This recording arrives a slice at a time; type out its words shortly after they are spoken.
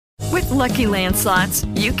Lucky Land Slots,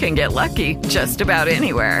 you can get lucky just about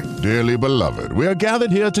anywhere. Dearly beloved, we are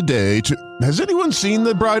gathered here today to... Has anyone seen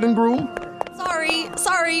the bride and groom?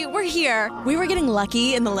 Sorry, we're here. We were getting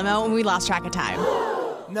lucky in the limo and we lost track of time.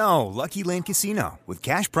 No, Lucky Land Casino, with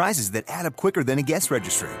cash prizes that add up quicker than a guest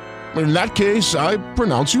registry. In that case, I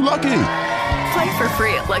pronounce you lucky. Play for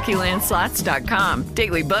free at LuckyLandSlots.com.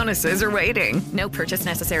 Daily bonuses are waiting. No purchase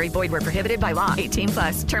necessary. Void where prohibited by law.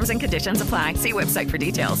 18+. Terms and conditions apply. See website for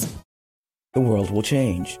details. The world will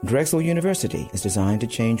change. Drexel University is designed to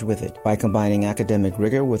change with it. By combining academic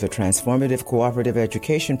rigor with a transformative cooperative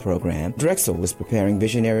education program, Drexel is preparing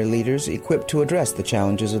visionary leaders equipped to address the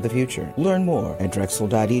challenges of the future. Learn more at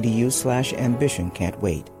drexel.edu/ambition. Can't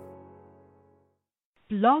wait.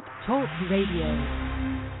 Blog Talk Radio.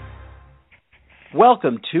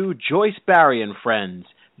 Welcome to Joyce Barry and Friends,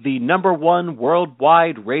 the #1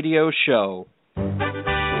 worldwide radio show.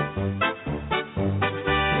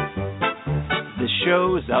 The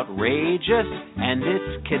show's outrageous and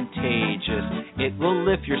it's contagious. It will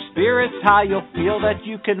lift your spirits high, you'll feel that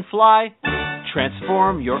you can fly.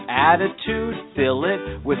 Transform your attitude, fill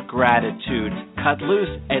it with gratitude. Cut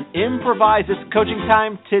loose and improvise. It's coaching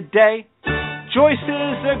time today. Joyce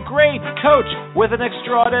is a great coach with an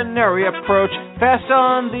extraordinary approach. Fast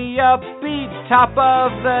on the upbeat, top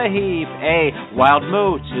of the heap. A wild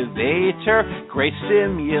motivator, great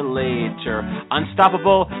stimulator.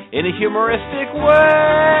 Unstoppable in a humoristic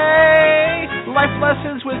way. Life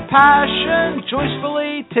lessons with passion,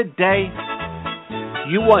 joyfully today.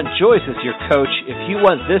 You want Joyce as your coach if you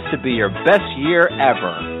want this to be your best year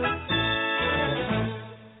ever.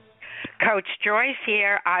 Coach Joyce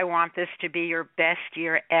here. I want this to be your best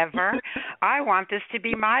year ever. I want this to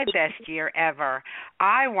be my best year ever.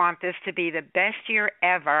 I want this to be the best year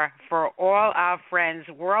ever for all our friends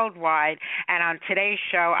worldwide. And on today's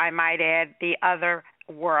show, I might add the other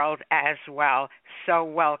world as well. So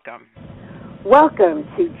welcome. Welcome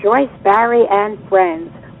to Joyce Barry and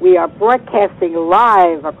Friends. We are broadcasting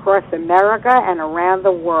live across America and around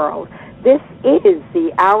the world. This is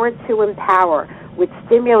the Hour to Empower, with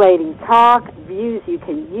stimulating talk, views you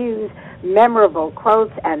can use, memorable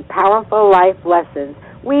quotes, and powerful life lessons.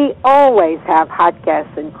 We always have hot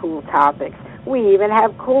guests and cool topics. We even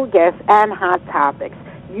have cool guests and hot topics.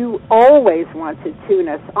 You always want to tune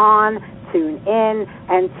us on, tune in,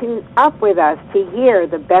 and tune up with us to hear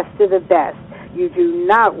the best of the best. You do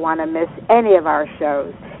not want to miss any of our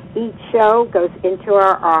shows. Each show goes into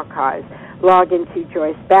our archives. Log into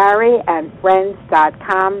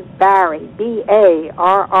JoyceBarryandFriends.com, Barry,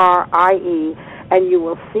 B-A-R-R-I-E, and you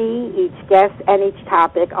will see each guest and each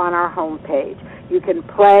topic on our homepage. You can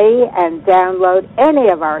play and download any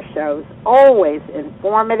of our shows, always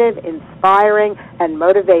informative, inspiring, and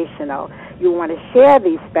motivational. You want to share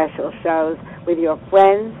these special shows with your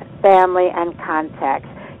friends, family, and contacts.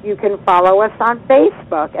 You can follow us on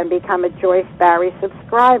Facebook and become a Joyce Barry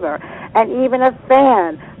subscriber, and even a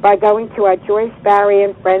fan by going to our Joyce Barry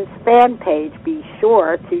and Friends fan page. Be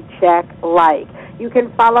sure to check like. You can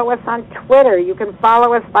follow us on Twitter. You can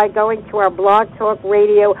follow us by going to our Blog Talk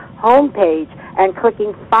Radio homepage and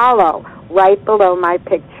clicking follow right below my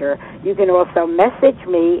picture. You can also message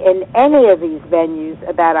me in any of these venues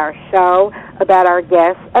about our show, about our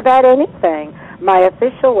guests, about anything. My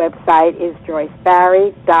official website is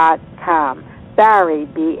joycebarry.com. Barry,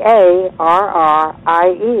 B-A-R-R-I-E.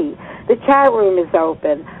 The chat room is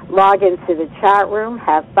open. Log into the chat room,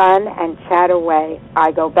 have fun, and chat away. I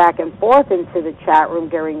go back and forth into the chat room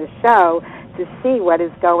during the show to see what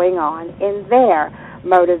is going on in there.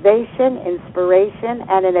 Motivation, inspiration,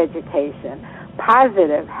 and an education.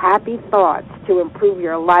 Positive, happy thoughts to improve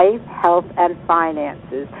your life, health, and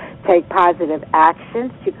finances. Take positive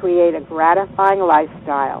actions to create a gratifying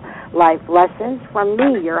lifestyle. Life lessons from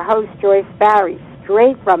me, your host, Joyce Barry,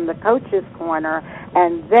 straight from the Coach's Corner,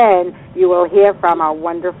 and then you will hear from our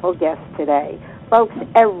wonderful guest today. Folks,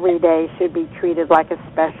 every day should be treated like a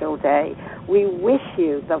special day. We wish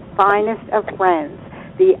you the finest of friends,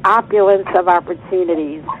 the opulence of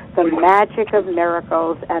opportunities, the magic of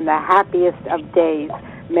miracles, and the happiest of days.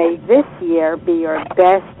 May this year be your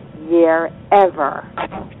best year ever.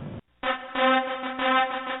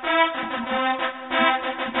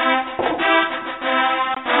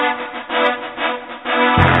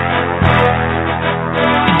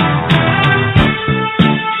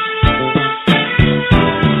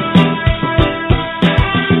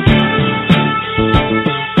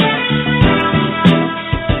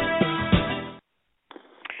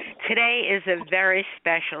 Today is a very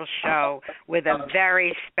special show with a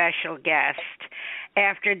very special guest.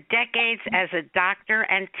 After decades as a doctor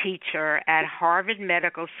and teacher at Harvard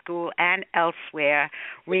Medical School and elsewhere,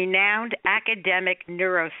 renowned academic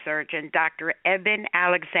neurosurgeon Dr. Eben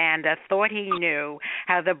Alexander thought he knew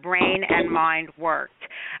how the brain and mind worked.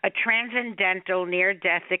 A transcendental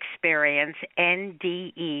near-death experience,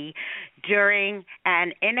 NDE, during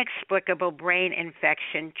an inexplicable brain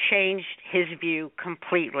infection changed his view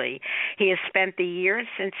completely. He has spent the years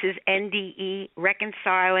since his NDE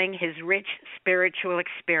reconciling his rich spiritual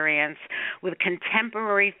experience with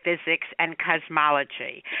contemporary physics and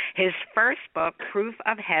cosmology. His first book, Proof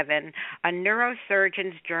of Heaven, A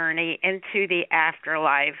Neurosurgeon's Journey into the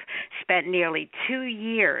Afterlife, spent nearly 2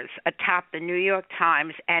 years atop the New York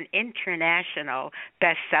Times and international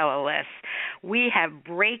bestseller lists. We have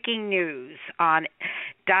breaking news on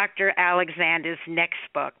Dr. Alexander's next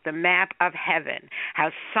book, The Map of Heaven,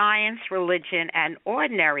 How Science, Religion, and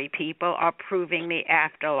Ordinary People Are Proving the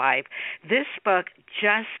Afterlife. This book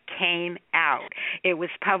just came out. It was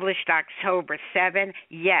published October 7,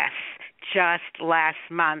 yes, just last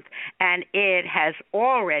month, and it has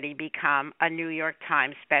already become a New York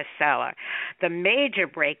Times bestseller. The major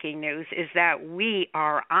breaking news is that we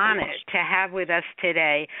are honored to have with us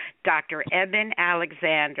today Dr. Eben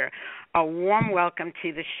Alexander. A warm welcome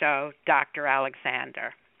to the show, Dr.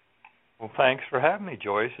 Alexander. Well, thanks for having me,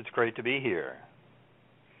 Joyce. It's great to be here.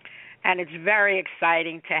 And it's very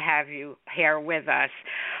exciting to have you here with us.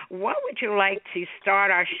 What would you like to start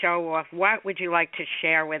our show off? What would you like to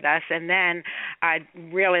share with us? And then I'd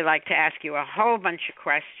really like to ask you a whole bunch of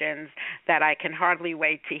questions that I can hardly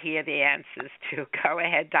wait to hear the answers to. Go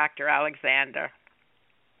ahead, Dr. Alexander.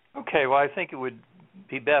 Okay, well, I think it would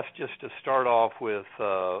be best just to start off with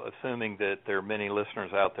assuming that there are many listeners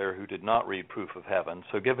out there who did not read Proof of Heaven,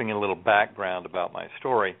 so giving a little background about my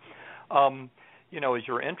story. As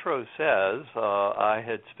your intro says, I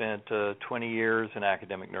had spent 20 years in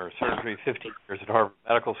academic neurosurgery, 15 years at Harvard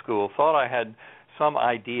Medical School, thought I had some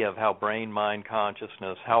idea of how brain, mind,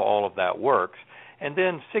 consciousness, how all of that works. And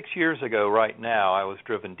then 6 years ago, right now, I was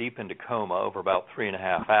driven deep into coma over about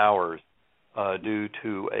 3.5 hours due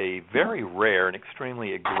to a very rare and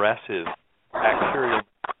extremely aggressive bacterial,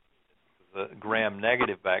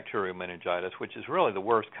 gram-negative bacterial meningitis, which is really the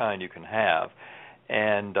worst kind you can have.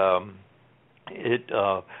 And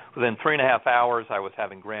within 3.5 hours, I was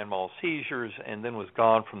having grand mal seizures and then was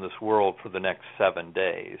gone from this world for the next 7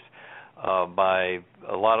 days. By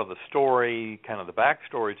a lot of the story, kind of the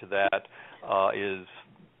backstory to that, is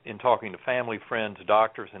in talking to family, friends,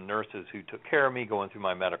 doctors, and nurses who took care of me, going through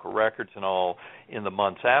my medical records and all in the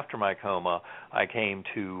months after my coma, I came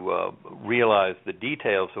to realize the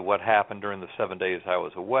details of what happened during the 7 days I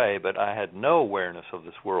was away, but I had no awareness of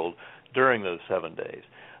this world during those 7 days.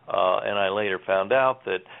 And I later found out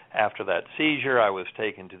that after that seizure, I was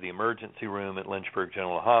taken to the emergency room at Lynchburg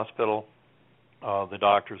General Hospital. The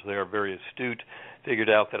doctors there, very astute, figured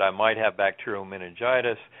out that I might have bacterial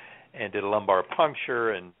meningitis and did a lumbar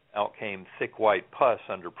puncture, and out came thick white pus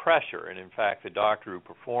under pressure. And in fact, the doctor who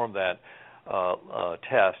performed that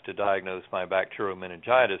test to diagnose my bacterial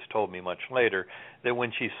meningitis told me much later that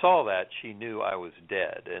when she saw that, she knew I was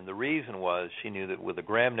dead. And the reason was she knew that with a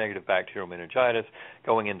gram-negative bacterial meningitis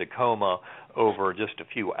going into coma over just a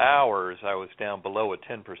few hours, I was down below a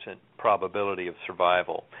 10% probability of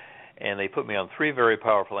survival. And they put me on 3 very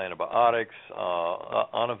powerful antibiotics,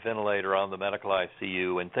 on a ventilator, on the medical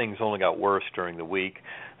ICU, and things only got worse during the week.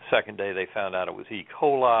 Second day, they found out it was E.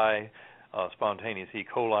 coli. Spontaneous E.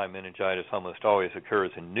 coli meningitis almost always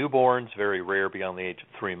occurs in newborns, very rare beyond the age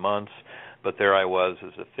of 3 months. But there I was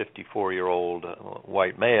as a 54-year-old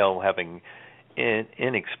white male having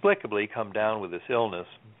inexplicably come down with this illness.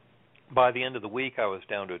 By the end of the week, I was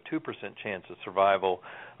down to a 2% chance of survival,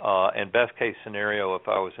 and best case scenario, if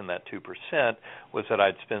I was in that 2%, was that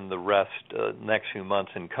I'd spend the next few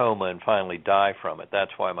months in coma and finally die from it.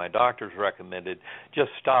 That's why my doctors recommended just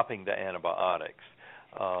stopping the antibiotics.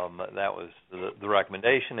 That was the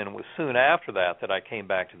recommendation, and it was soon after that I came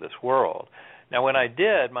back to this world. Now, when I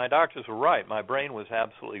did, my doctors were right. My brain was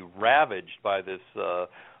absolutely ravaged by this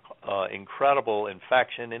incredible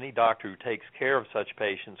infection. Any doctor who takes care of such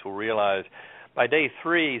patients will realize by day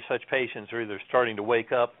 3, such patients are either starting to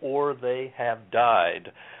wake up or they have died.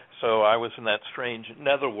 So I was in that strange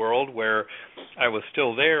netherworld where I was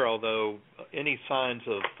still there, although any signs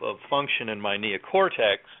of function in my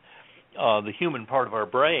neocortex, the human part of our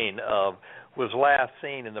brain, was last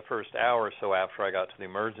seen in the first hour or so after I got to the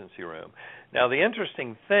emergency room. Now, the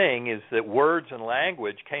interesting thing is that words and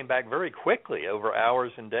language came back very quickly over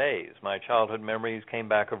hours and days. My childhood memories came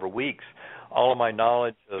back over weeks. All of my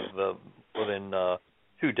knowledge of within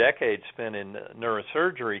 2 decades spent in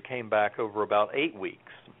neurosurgery came back over about 8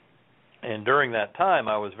 weeks. And during that time,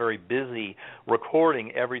 I was very busy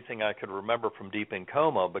recording everything I could remember from deep in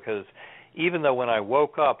coma, because even though when I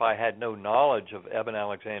woke up I had no knowledge of Eben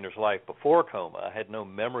Alexander's life before coma, I had no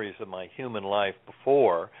memories of my human life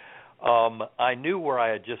before, I knew where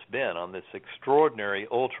I had just been on this extraordinary,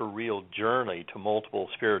 ultra-real journey to multiple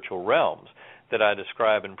spiritual realms that I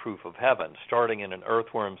describe in Proof of Heaven, starting in an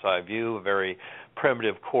earthworm's eye view, a very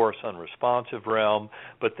primitive, coarse, unresponsive realm,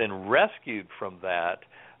 but then rescued from that.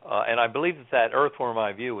 And I believe that earthworm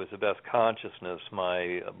eye view was the best consciousness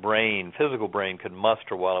my brain, physical brain, could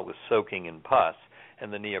muster while it was soaking in pus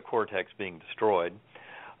and the neocortex being destroyed.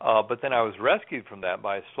 But then I was rescued from that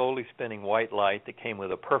by a slowly spinning white light that came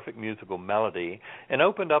with a perfect musical melody and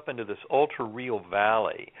opened up into this ultra-real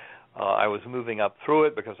valley. I was moving up through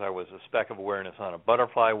it because I was a speck of awareness on a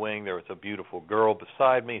butterfly wing. There was a beautiful girl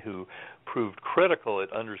beside me who proved critical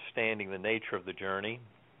at understanding the nature of the journey.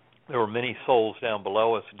 There were many souls down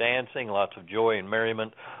below us dancing, lots of joy and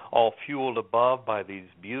merriment, all fueled above by these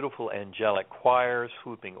beautiful angelic choirs,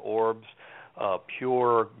 swooping orbs,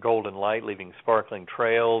 pure golden light leaving sparkling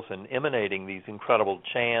trails and emanating these incredible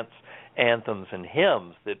chants, anthems, and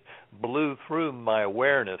hymns that blew through my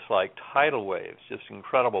awareness like tidal waves, just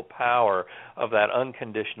incredible power of that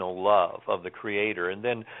unconditional love of the Creator. And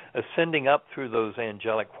then ascending up through those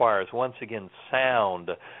angelic choirs, once again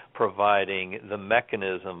sound providing the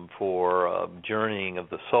mechanism for journeying of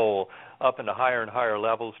the soul up into higher and higher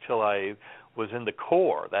levels till I was in the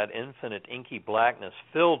core, that infinite inky blackness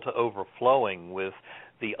filled to overflowing with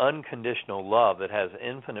the unconditional love that has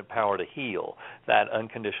infinite power to heal, that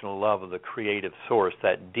unconditional love of the creative source,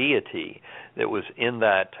 that deity that was in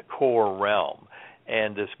that core realm.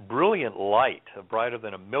 And this brilliant light, brighter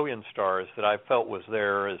than a million stars, that I felt was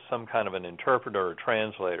there as some kind of an interpreter or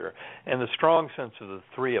translator, and the strong sense of the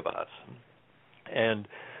three of us. And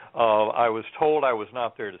I was told I was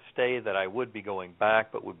not there to stay, that I would be going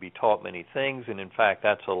back, but would be taught many things. And in fact,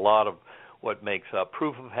 that's a lot of what makes up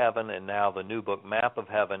Proof of Heaven, and now the new book, Map of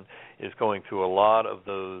Heaven, is going through a lot of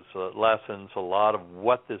those lessons, a lot of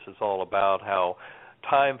what this is all about, how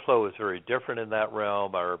time flow is very different in that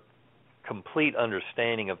realm. Our complete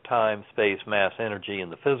understanding of time, space, mass, energy in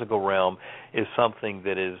the physical realm is something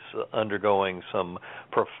that is undergoing some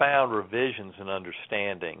profound revisions and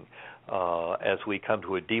understanding as we come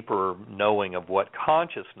to a deeper knowing of what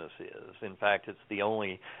consciousness is. In fact, it's the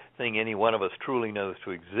only thing any one of us truly knows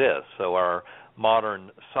to exist. So our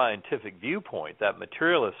modern scientific viewpoint, that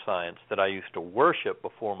materialist science that I used to worship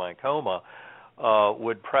before my coma,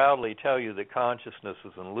 would proudly tell you that consciousness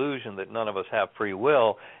is an illusion, that none of us have free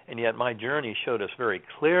will, and yet my journey showed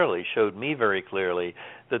me very clearly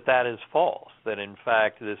that that is false, that in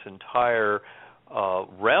fact this entire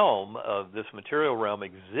realm of this material realm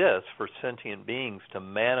exists for sentient beings to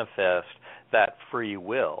manifest that free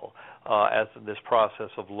will as this process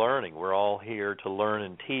of learning. We're all here to learn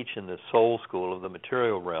and teach in this soul school of the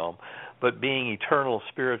material realm, but being eternal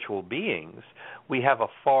spiritual beings, we have a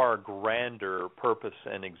far grander purpose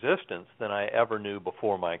and existence than I ever knew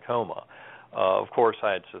before my coma. Of course,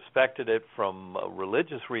 I had suspected it from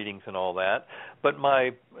religious readings and all that, but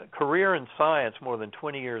my career in science, more than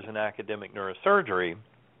 20 years in academic neurosurgery,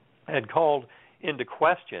 had called into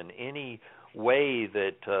question any way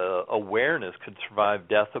that awareness could survive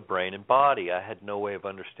death of brain and body. I had no way of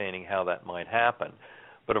understanding how that might happen.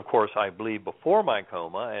 But of course, I believe before my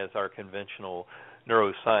coma, as our conventional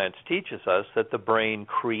neuroscience teaches us, that the brain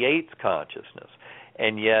creates consciousness.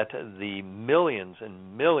 And yet the millions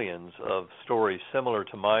and millions of stories similar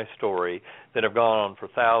to my story that have gone on for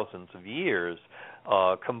thousands of years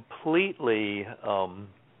completely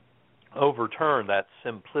overturn that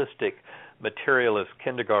simplistic materialist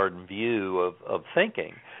kindergarten view of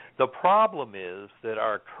thinking. The problem is that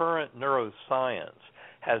our current neuroscience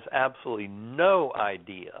has absolutely no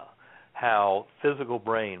idea how physical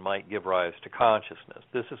brain might give rise to consciousness.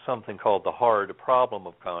 This is something called the hard problem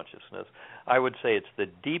of consciousness. I would say it's the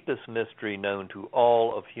deepest mystery known to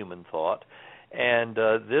all of human thought, and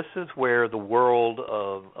this is where the world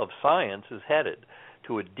of science is headed,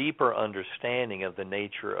 to a deeper understanding of the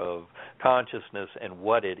nature of consciousness and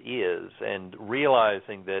what it is, and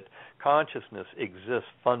realizing that consciousness exists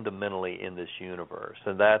fundamentally in this universe.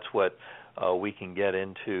 And that's what we can get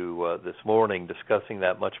into this morning, discussing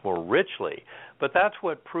that much more richly. But that's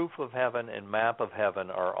what Proof of Heaven and Map of Heaven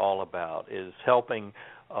are all about, is helping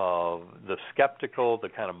the skeptical, the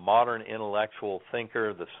kind of modern intellectual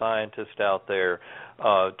thinker, the scientist out there,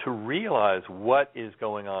 to realize what is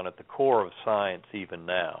going on at the core of science even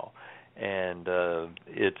now. And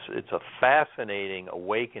it's a fascinating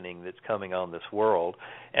awakening that's coming on this world.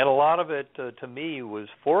 And a lot of it, to me, was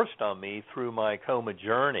forced on me through my coma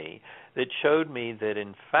journey that showed me that,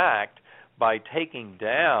 in fact, by taking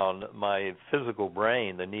down my physical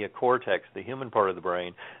brain, the neocortex, the human part of the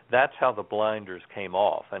brain, that's how the blinders came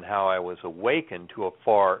off and how I was awakened to a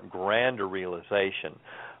far grander realization.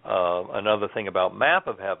 Another thing about Map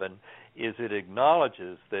of Heaven is it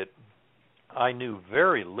acknowledges that I knew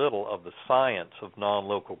very little of the science of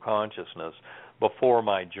non-local consciousness before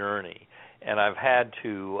my journey, and I've had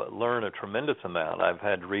to learn a tremendous amount. I've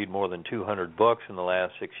had to read more than 200 books in the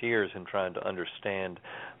last 6 years in trying to understand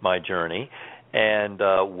my journey and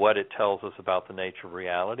what it tells us about the nature of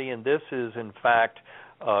reality. And this is, in fact,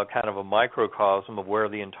 kind of a microcosm of where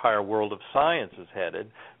the entire world of science is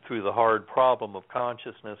headed through the hard problem of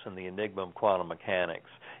consciousness and the enigma of quantum mechanics,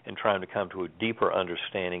 and trying to come to a deeper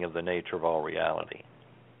understanding of the nature of all reality.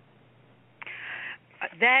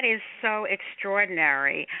 That is so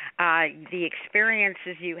extraordinary. The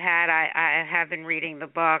experiences you had, I have been reading the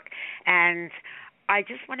book, and I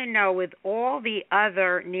just want to know, with all the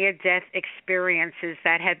other near-death experiences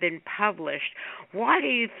that have been published, why do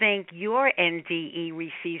you think your NDE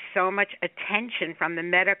receives so much attention from the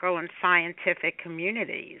medical and scientific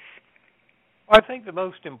communities? I think the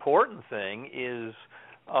most important thing is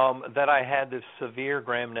that I had this severe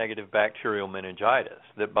gram-negative bacterial meningitis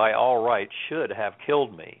that by all rights should have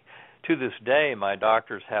killed me. To this day, my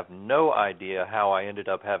doctors have no idea how I ended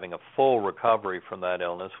up having a full recovery from that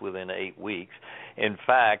illness within 8 weeks. In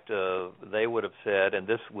fact, they would have said, and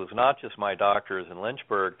this was not just my doctors in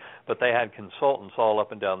Lynchburg, but they had consultants all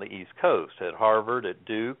up and down the East Coast, at Harvard, at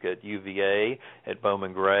Duke, at UVA, at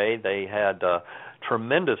Bowman Gray. They had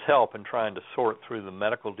tremendous help in trying to sort through the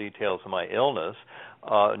medical details of my illness.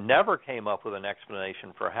 Never came up with an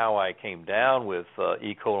explanation for how I came down with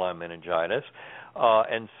E. coli meningitis,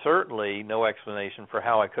 and certainly no explanation for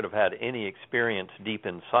how I could have had any experience deep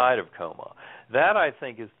inside of coma. That, I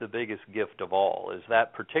think, is the biggest gift of all, is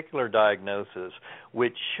that particular diagnosis,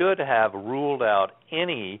 which should have ruled out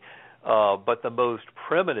any but the most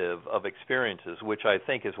primitive of experiences, which I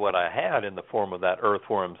think is what I had in the form of that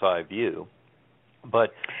earthworm's eye view.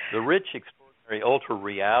 But the rich, extraordinary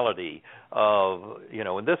ultra-reality of,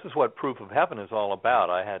 and this is what Proof of Heaven is all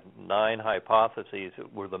about. I had 9 hypotheses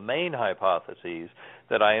that were the main hypotheses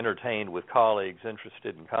that I entertained with colleagues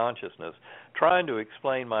interested in consciousness, trying to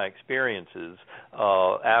explain my experiences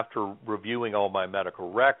after reviewing all my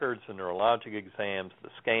medical records, the neurologic exams, the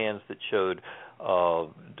scans that showed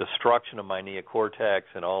destruction of my neocortex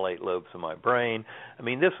and all 8 lobes of my brain. I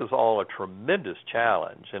mean, this was all a tremendous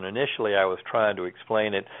challenge, and initially I was trying to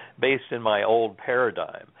explain it based in my old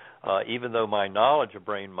paradigm. Even though my knowledge of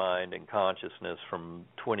brain, mind, and consciousness from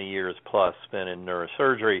 20 years plus spent in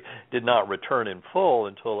neurosurgery did not return in full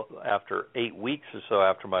until after 8 weeks or so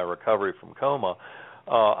after my recovery from coma,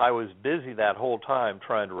 I was busy that whole time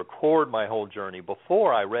trying to record my whole journey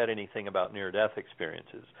before I read anything about near-death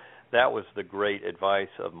experiences. That was the great advice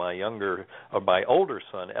of my older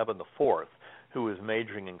son, Eben IV, who was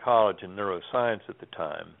majoring in college in neuroscience at the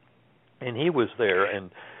time. And he was there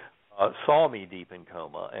and saw me deep in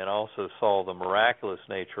coma and also saw the miraculous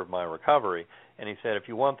nature of my recovery. And he said, if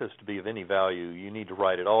you want this to be of any value, you need to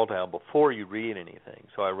write it all down before you read anything.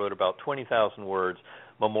 So I wrote about 20,000 words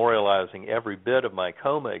memorializing every bit of my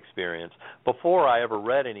coma experience before I ever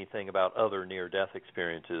read anything about other near-death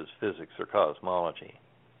experiences, physics, or cosmology.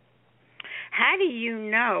 How do you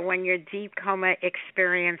know when your deep coma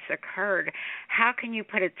experience occurred? How can you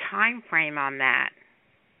put a time frame on that?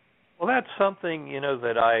 Well, that's something,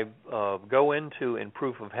 that I go into in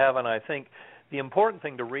Proof of Heaven. I think the important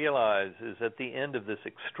thing to realize is at the end of this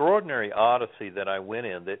extraordinary odyssey that I went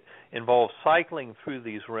in that involved cycling through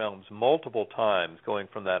these realms multiple times, going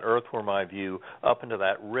from that earthworm eye view up into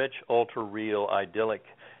that rich, ultra-real, idyllic,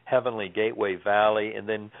 heavenly gateway valley, and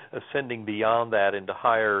then ascending beyond that into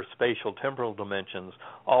higher spatial temporal dimensions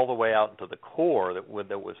all the way out into the core that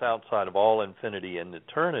was outside of all infinity and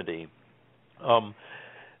eternity.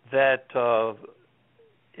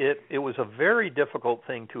 It was a very difficult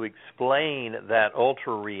thing to explain that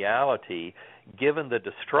ultra-reality given the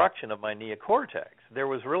destruction of my neocortex. There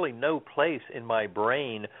was really no place in my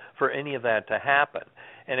brain for any of that to happen.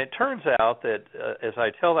 And it turns out that, as I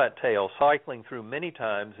tell that tale, cycling through many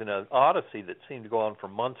times in an odyssey that seemed to go on for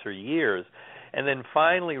months or years, and then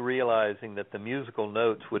finally realizing that the musical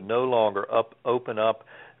notes would no longer open up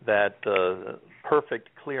that perfect,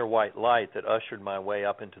 clear white light that ushered my way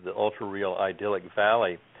up into the ultra-real idyllic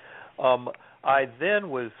valley. I then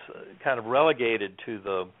was kind of relegated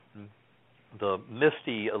to the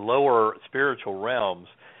misty, lower spiritual realms,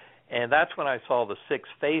 And that's when I saw the 6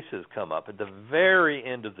 faces come up at the very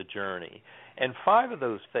end of the journey. And 5 of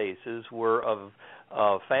those faces were of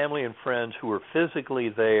family and friends who were physically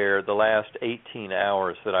there the last 18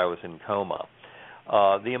 hours that I was in coma.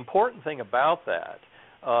 The important thing about that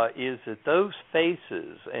is that those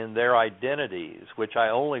faces and their identities, which I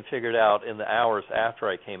only figured out in the hours after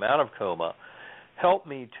I came out of coma, helped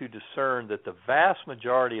me to discern that the vast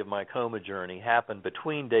majority of my coma journey happened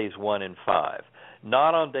between days 1 and 5,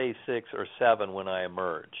 not on day 6 or 7 when I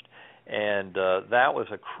emerged. And that was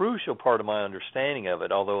a crucial part of my understanding of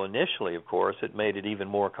it, although initially, of course, it made it even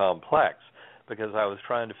more complex because I was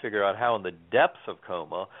trying to figure out how in the depths of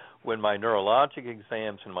coma, when my neurologic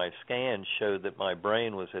exams and my scans showed that my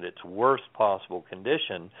brain was at its worst possible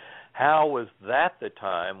condition, how was that the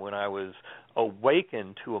time when I was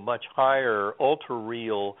awakened to a much higher,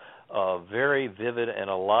 ultra-real, very vivid and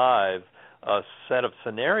alive set of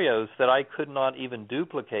scenarios that I could not even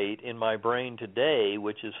duplicate in my brain today,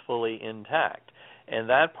 which is fully intact. And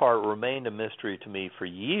that part remained a mystery to me for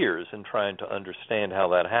years in trying to understand how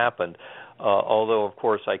that happened, although, of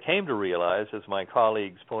course, I came to realize, as my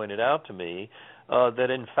colleagues pointed out to me, that,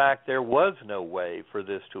 in fact, there was no way for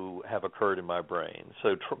this to have occurred in my brain.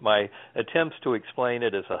 So my attempts to explain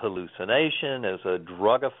it as a hallucination, as a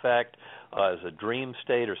drug effect, as a dream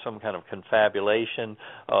state or some kind of confabulation,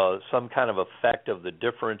 some kind of effect of the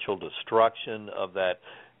differential destruction of that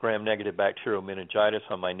gram-negative bacterial meningitis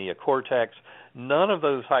on my neocortex, none of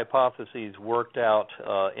those hypotheses worked out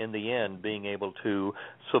in the end being able to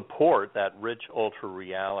support that rich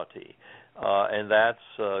ultra-reality. And that's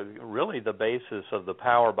really the basis of the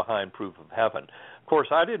power behind Proof of Heaven. Of course,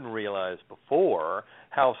 I didn't realize before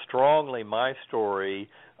how strongly my story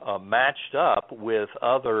matched up with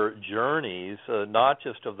other journeys, not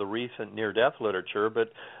just of the recent near-death literature,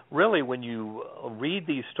 but really when you read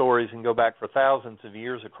these stories and go back for thousands of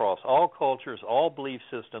years across all cultures, all belief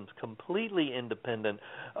systems, completely independent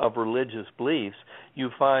of religious beliefs, you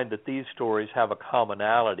find that these stories have a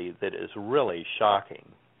commonality that is really shocking.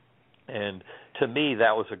 And to me,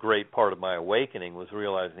 that was a great part of my awakening, was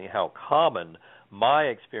realizing how common my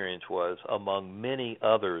experience was among many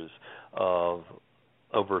others of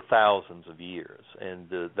over thousands of years. And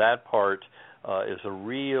that part is a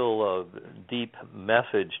real deep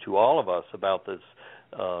message to all of us about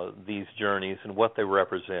these journeys and what they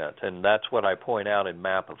represent. And that's what I point out in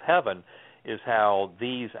Map of Heaven, is how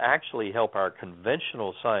these actually help our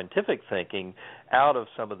conventional scientific thinking out of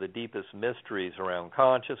some of the deepest mysteries around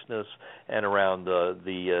consciousness and around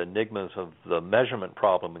the enigmas of the measurement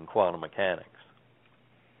problem in quantum mechanics.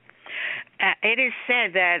 It is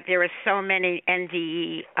said that there are so many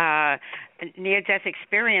NDE near-death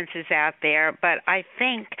experiences out there, but I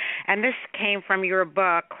think, and this came from your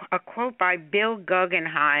book, a quote by Bill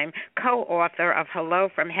Guggenheim, co-author of Hello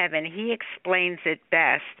from Heaven. He explains it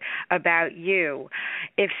best about you.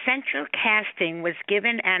 If central casting was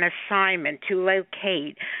given an assignment to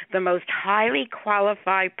locate the most highly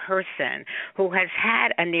qualified person who has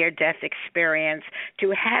had a near-death experience, to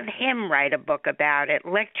have him write a book about it,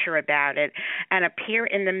 lecture about it, and appear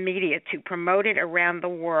in the media to promote it around the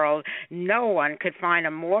world, no one could find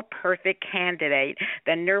a more perfect candidate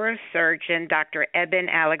than neurosurgeon Dr. Eben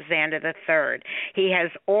Alexander III. He has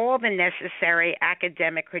all the necessary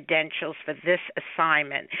academic credentials for this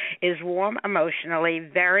assignment, is warm emotionally,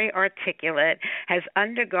 very articulate, has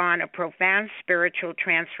undergone a profound spiritual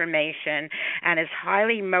transformation, and is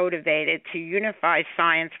highly motivated to unify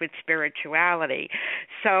science with spirituality.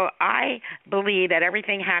 So I believe that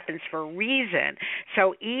everything happens for a reason.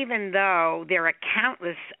 So even though there are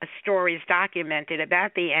countless stories documented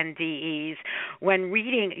about the NDEs, when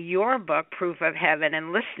reading your book, Proof of Heaven,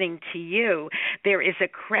 and listening to you, there is a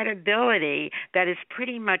credibility that is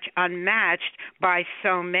pretty much unmatched by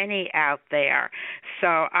so many out there. So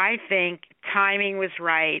I think timing was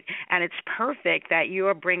right, and it's perfect that you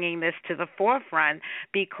are bringing this to the forefront,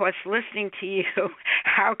 because listening to you,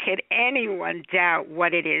 how could anyone doubt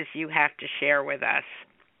what it is you have to share with us?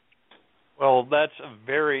 Well, that's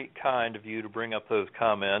very kind of you to bring up those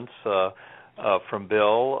comments from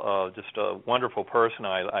Bill. Just a wonderful person.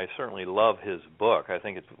 I certainly love his book. I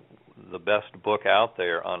think it's the best book out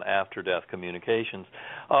there on after-death communications.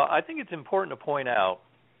 I think it's important to point out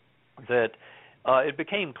that it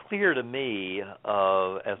became clear to me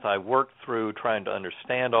as I worked through trying to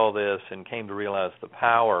understand all this and came to realize the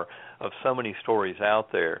power of so many stories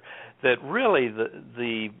out there, that really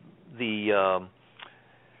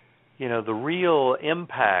the real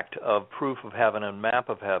impact of Proof of Heaven and Map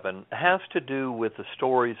of Heaven has to do with the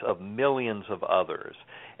stories of millions of others.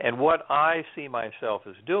 And what I see myself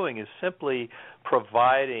as doing is simply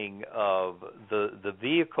providing the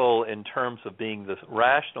vehicle in terms of being the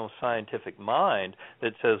rational scientific mind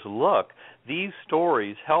that says, look, these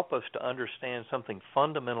stories help us to understand something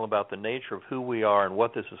fundamental about the nature of who we are and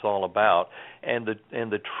what this is all about, and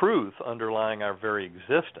the truth underlying our very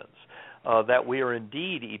existence. That we are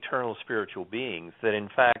indeed eternal spiritual beings, that in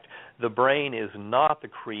fact the brain is not the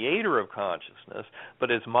creator of consciousness,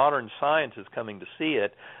 but as modern science is coming to see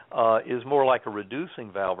it, is more like a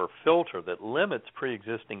reducing valve or filter that limits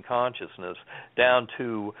pre-existing consciousness down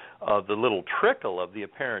to the little trickle of the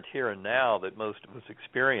apparent here and now that most of us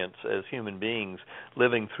experience as human beings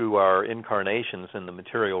living through our incarnations in the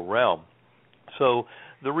material realm. So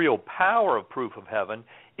the real power of Proof of Heaven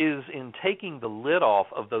is in taking the lid off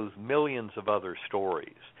of those millions of other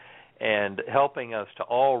stories and helping us to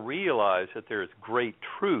all realize that there is great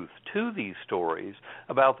truth to these stories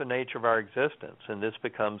about the nature of our existence. And this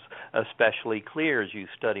becomes especially clear as you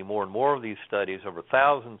study more and more of these studies over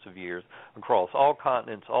thousands of years across all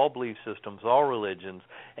continents, all belief systems, all religions,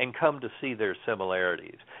 and come to see their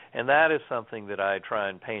similarities. And that is something that I try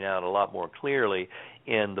and paint out a lot more clearly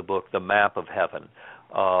in the book, The Map of Heaven,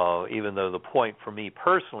 even though the point for me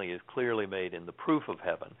personally is clearly made in the Proof of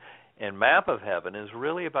Heaven. And Map of Heaven is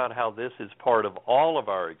really about how this is part of all of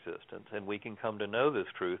our existence, and we can come to know this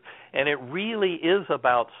truth. And it really is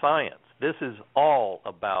about science. This is all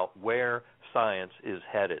about where science is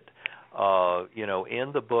headed.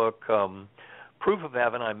 In the book Proof of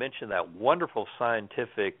Heaven, I mentioned that wonderful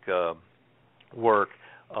scientific work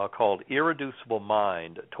called Irreducible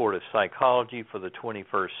Mind Toward a Psychology for the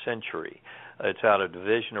 21st Century. It's out of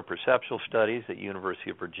Division of Perceptual Studies at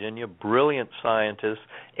University of Virginia. Brilliant scientists,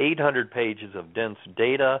 800 pages of dense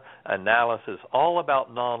data analysis, all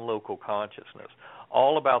about non-local consciousness,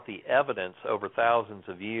 all about the evidence over thousands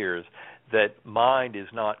of years that mind is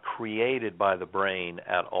not created by the brain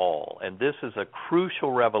at all. And this is a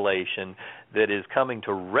crucial revelation that is coming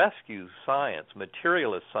to rescue science,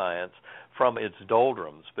 materialist science, from its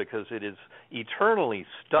doldrums, because it is eternally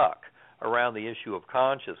stuck around the issue of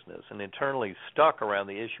consciousness and eternally stuck around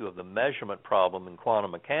the issue of the measurement problem in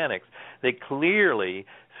quantum mechanics that clearly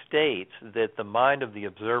states that the mind of the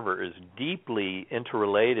observer is deeply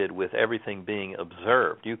interrelated with everything being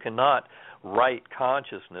observed. You cannot write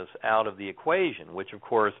consciousness out of the equation, which, of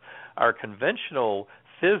course, our conventional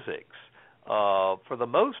physics, for the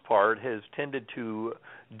most part, has tended to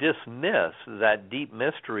dismiss that deep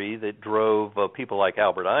mystery that drove people like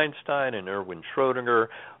Albert Einstein and Erwin Schrödinger,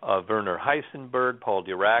 Werner Heisenberg, Paul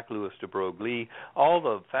Dirac, Louis de Broglie, all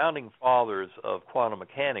the founding fathers of quantum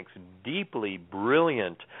mechanics, deeply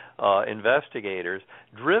brilliant investigators,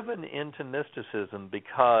 driven into mysticism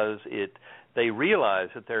because they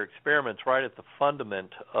realized that their experiments right at the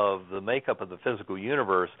fundament of the makeup of the physical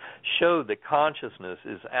universe showed that consciousness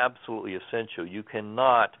is absolutely essential. You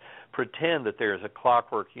cannot pretend that there is a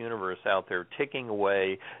clockwork universe out there ticking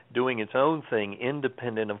away, doing its own thing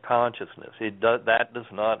independent of consciousness. That does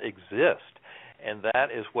not exist. And that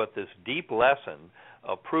is what this deep lesson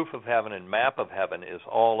of Proof of Heaven and Map of Heaven is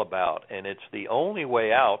all about. And it's the only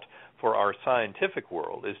way out for our scientific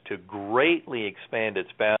world is to greatly expand its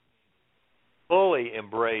boundaries, fully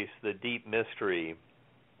embrace the deep mystery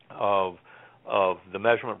of the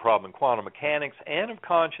measurement problem in quantum mechanics and of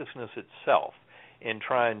consciousness itself in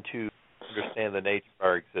trying to understand the nature of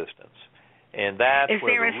our existence. And that's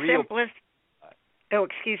where the real... simplest... Oh,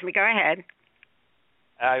 excuse me. Go ahead.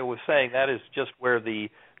 I was saying that is just where the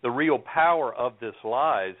real power of this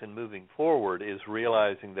lies in moving forward, is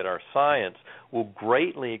realizing that our science will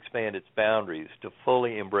greatly expand its boundaries to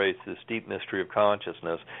fully embrace this deep mystery of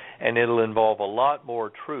consciousness, and it'll involve a lot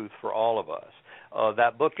more truth for all of us.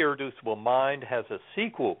 That book, Irreducible Mind, has a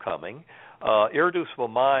sequel coming. Irreducible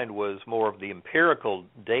Mind was more of the empirical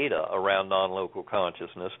data around non-local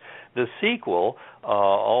consciousness. The sequel,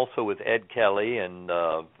 also with Ed Kelly and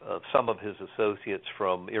some of his associates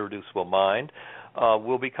from Irreducible Mind,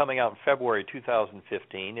 will be coming out in February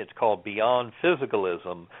 2015. It's called Beyond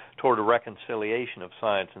Physicalism Toward a Reconciliation of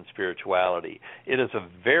Science and Spirituality. It is a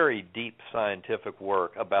very deep scientific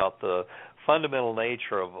work about the fundamental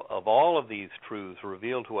nature of all of these truths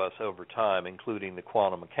revealed to us over time, including the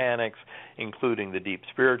quantum mechanics, including the deep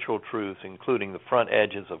spiritual truths, including the front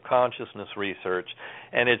edges of consciousness research,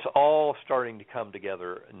 and it's all starting to come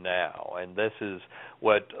together now. And this is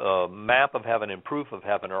what Map of Heaven and Proof of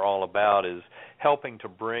Heaven are all about, is helping to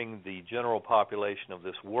bring the general population of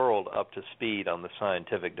this world up to speed on the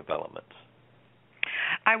scientific developments.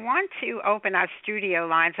 I want to open our studio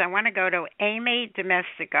lines. I want to go to Amy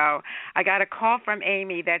Domestico. I got a call from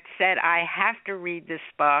Amy that said, I have to read this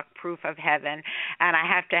book, Proof of Heaven, and I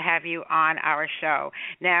have to have you on our show.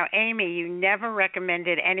 Now, Amy, you never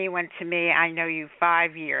recommended anyone to me. I know you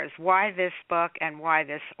 5 years. Why this book and why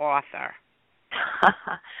this author?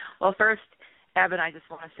 Well, first, Eben, I just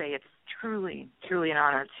want to say it's truly, truly an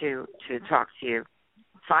honor to talk to you.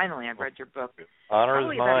 Finally, I've read your book.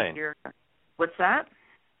 Honor is mine. What's that?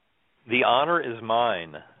 The honor is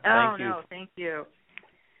mine. Thank you. No, thank you.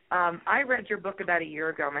 I read your book about a year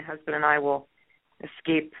ago. My husband and I will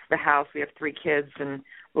escape the house. We have 3 kids, and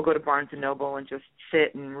we'll go to Barnes & Noble and just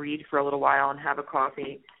sit and read for a little while and have a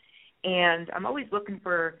coffee. And I'm always looking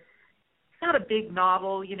for not a big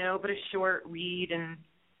novel, but a short read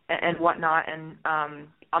and whatnot. And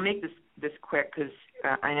I'll make this quick because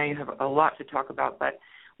I know you have a lot to talk about, but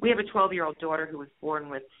we have a 12-year-old daughter who was born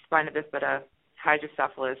with spina bifida,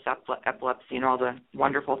 hydrocephalus, epilepsy, and all the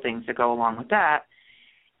wonderful things that go along with that.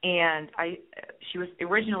 And she was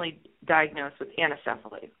originally diagnosed with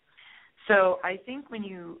anencephaly. So I think when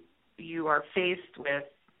you are faced with,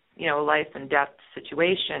 a life and death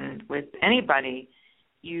situation with anybody,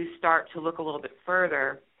 you start to look a little bit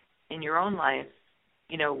further in your own life,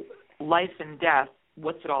 life and death,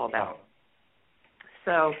 what's it all about?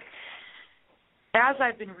 So as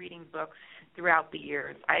I've been reading books throughout the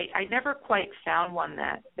years, I never quite found one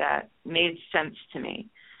that made sense to me.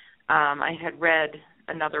 I had read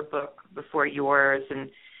another book before yours, and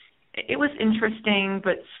it was interesting,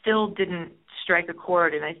 but still didn't strike a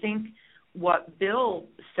chord. And I think what Bill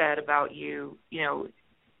said about you,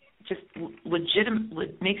 just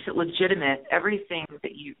makes it legitimate. Everything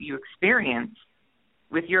that you experience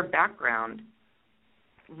with your background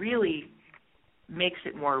really makes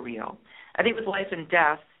it more real. I think with life and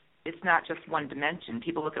death, it's not just one dimension.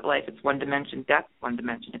 People look at life, it's one dimension, death, one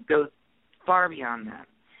dimension. It goes far beyond that.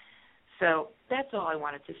 So that's all I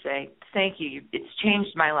wanted to say. Thank you. It's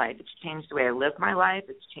changed my life. It's changed the way I live my life.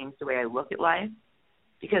 It's changed the way I look at life,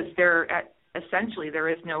 because there is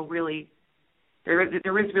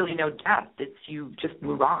really no death. It's you just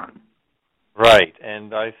move on. Right,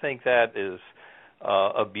 and I think that is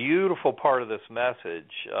a beautiful part of this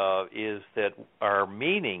message is that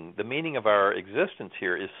the meaning of our existence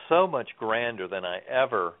here is so much grander than I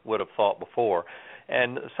ever would have thought before.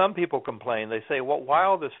 And some people complain, they say, well, why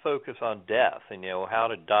all this focus on death and, how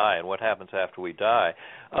to die and what happens after we die?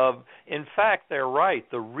 In fact, they're right.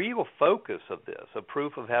 The real focus of this, a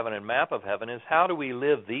proof of heaven and map of heaven, is how do we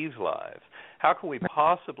live these lives? How can we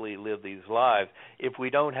possibly live these lives if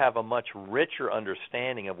we don't have a much richer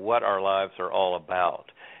understanding of what our lives are all about?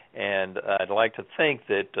 And I'd like to think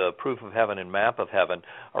that Proof of Heaven and Map of Heaven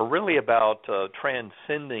are really about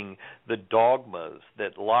transcending the dogmas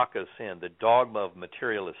that lock us in, the dogma of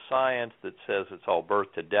materialist science that says it's all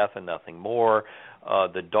birth to death and nothing more,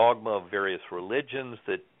 the dogma of various religions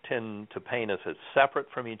that tend to paint us as separate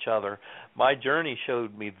from each other. My journey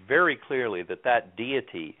showed me very clearly that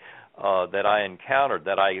deity that I encountered,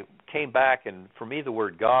 that I came back, and for me the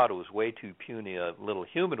word God was way too puny, a little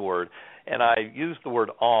human word, and I used the word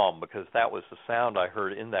Om because that was the sound I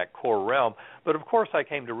heard in that core realm. But of course I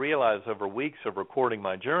came to realize over weeks of recording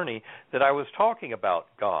my journey that I was talking about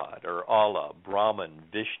God or Allah, Brahman,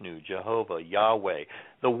 Vishnu, Jehovah, Yahweh.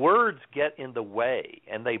 The words get in the way,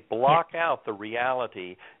 and they block out the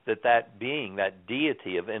reality that being, that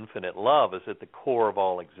deity of infinite love, is at the core of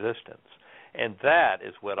all existence. And that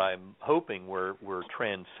is what I'm hoping we're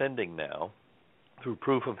transcending now through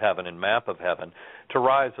Proof of Heaven and Map of Heaven, to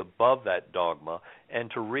rise above that dogma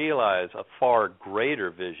and to realize a far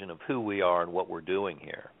greater vision of who we are and what we're doing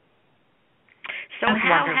here. So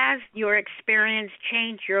how has your experience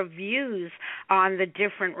changed your views on the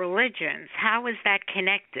different religions? How is that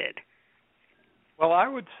connected? Well, I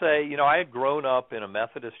would say, I had grown up in a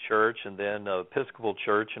Methodist church and then an Episcopal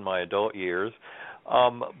church in my adult years.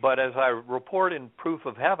 But as I report in Proof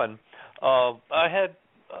of Heaven, I had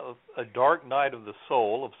a dark night of the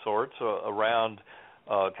soul of sorts around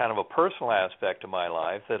kind of a personal aspect of my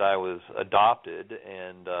life, that I was adopted,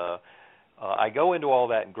 and I go into all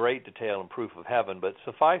that in great detail in Proof of Heaven, but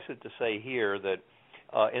suffice it to say here that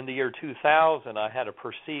in the year 2000 I had a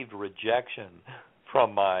perceived rejection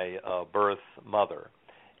from my birth mother.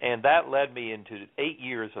 And that led me into 8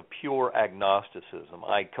 years of pure agnosticism.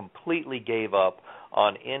 I completely gave up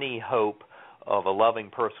on any hope of a loving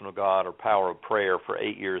personal God or power of prayer for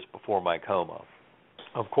 8 years before my coma.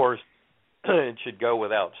 Of course, it should go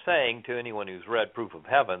without saying to anyone who's read Proof of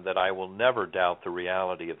Heaven that I will never doubt the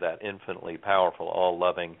reality of that infinitely powerful,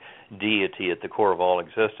 all-loving deity at the core of all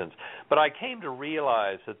existence. But I came to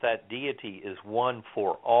realize that that deity is one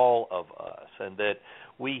for all of us, and that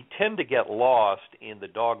we tend to get lost in the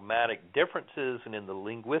dogmatic differences and in the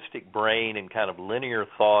linguistic brain and kind of linear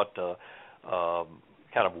thought,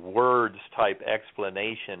 kind of words-type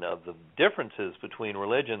explanation of the differences between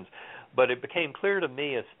religions. But it became clear to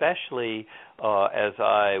me, especially as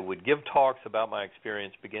I would give talks about my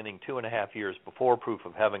experience beginning 2.5 years before Proof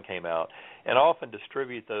of Heaven came out, and often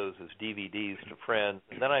distribute those as DVDs to friends.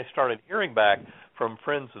 And then I started hearing back from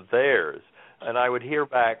friends of theirs, and I would hear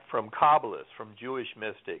back from Kabbalists, from Jewish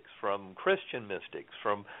mystics, from Christian mystics,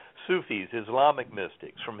 from Sufis, Islamic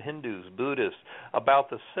mystics, from Hindus, Buddhists,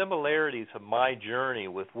 about the similarities of my journey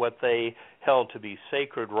with what they held to be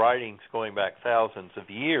sacred writings going back thousands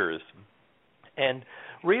of years, and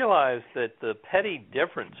realized that the petty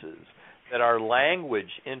differences that our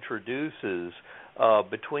language introduces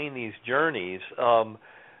between these journeys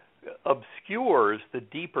obscures the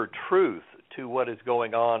deeper truth to what is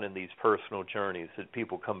going on in these personal journeys that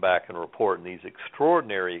people come back and report in these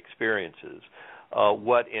extraordinary experiences.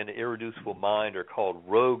 What in Irreducible Mind are called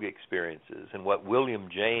rogue experiences, and what William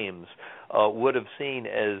James would have seen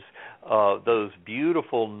as those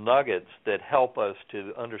beautiful nuggets that help us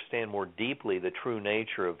to understand more deeply the true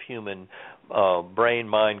nature of human brain,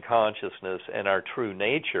 mind, consciousness, and our true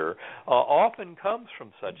nature, often comes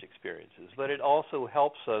from such experiences. But it also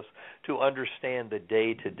helps us to understand the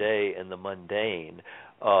day-to-day and the mundane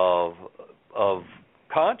of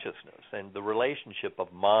consciousness and the relationship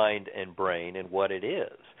of mind and brain and what it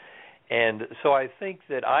is. And so I think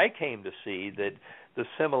that I came to see that the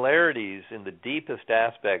similarities in the deepest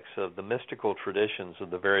aspects of the mystical traditions of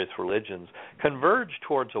the various religions converge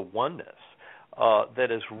towards a oneness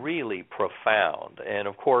that is really profound. And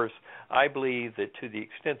of course, I believe that to the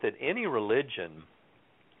extent that any religion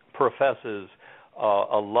professes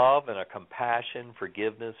a love and a compassion,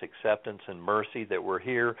 forgiveness, acceptance, and mercy, that we're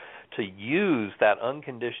here to use that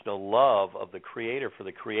unconditional love of the Creator for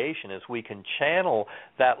the creation, as we can channel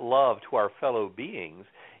that love to our fellow beings,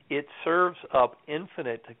 it serves up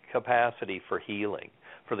infinite capacity for healing,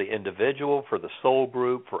 for the individual, for the soul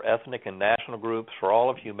group, for ethnic and national groups, for all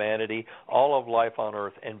of humanity, all of life on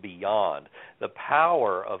earth and beyond. The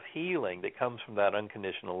power of healing that comes from that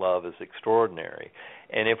unconditional love is extraordinary.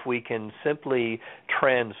 And if we can simply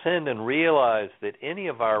transcend and realize that any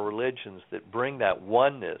of our religions that bring that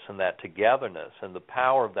oneness and that togetherness and the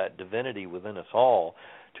power of that divinity within us all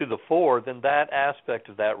to the fore, then that aspect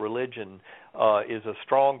of that religion is a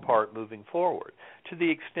strong part moving forward. To the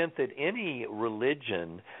extent that any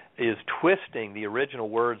religion is twisting the original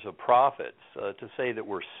words of prophets to say that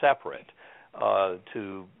we're separate,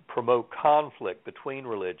 to promote conflict between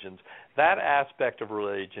religions, that aspect of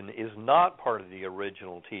religion is not part of the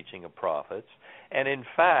original teaching of prophets, and in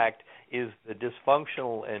fact is the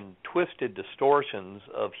dysfunctional and twisted distortions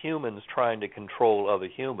of humans trying to control other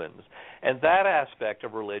humans. And that aspect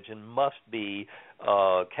of religion must be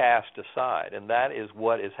cast aside, and that is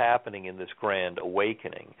what is happening in this grand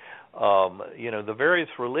awakening. The various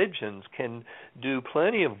religions can do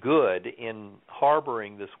plenty of good in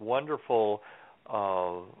harboring this wonderful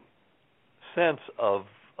sense of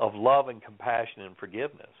love and compassion and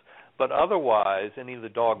forgiveness. But otherwise, any of the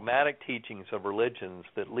dogmatic teachings of religions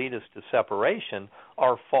that lead us to separation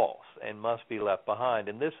are false and must be left behind.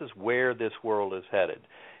 And this is where this world is headed.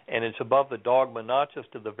 And it's above the dogma not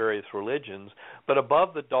just of the various religions, but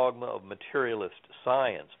above the dogma of materialist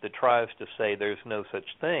science that tries to say there's no such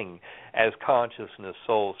thing as consciousness,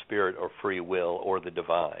 soul, spirit, or free will, or the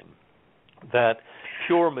divine. That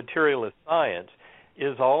pure materialist science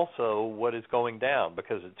is also what is going down,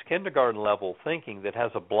 because it's kindergarten-level thinking that has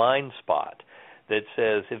a blind spot that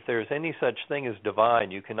says if there's any such thing as divine,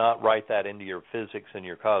 you cannot write that into your physics and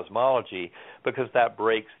your cosmology because that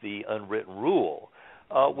breaks the unwritten rule.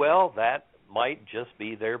 Well, that might just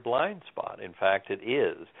be their blind spot. In fact, it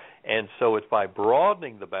is. And so it's by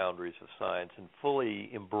broadening the boundaries of science and fully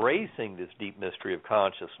embracing this deep mystery of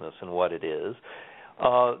consciousness and what it is,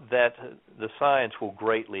 that the science will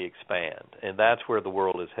greatly expand, and that's where the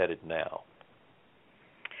world is headed now.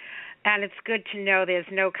 And it's good to know there's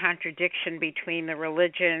no contradiction between the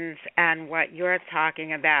religions and what you're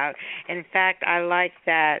talking about. In fact, I like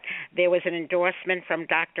that there was an endorsement from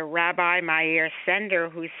Dr. Rabbi Meir Sender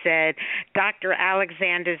who said, Dr.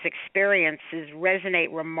 Alexander's experiences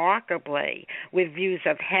resonate remarkably with views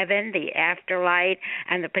of heaven, the afterlife,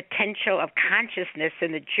 and the potential of consciousness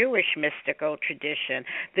in the Jewish mystical tradition.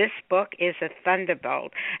 This book is a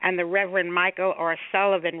thunderbolt. And the Reverend Michael R.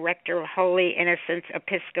 Sullivan, rector of Holy Innocents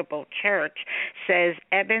Episcopal Church, says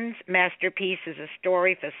Eben's masterpiece is a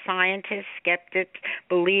story for scientists, skeptics,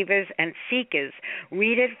 believers, and seekers.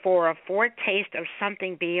 Read it for a foretaste of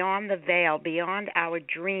something beyond the veil, beyond our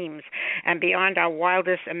dreams, and beyond our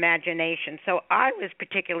wildest imagination. So I was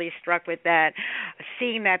particularly struck with that,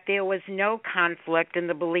 seeing that there was no conflict in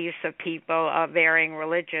the beliefs of people of varying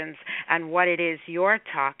religions and what it is you're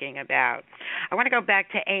talking about. I want to go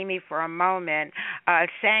back to Amy for a moment.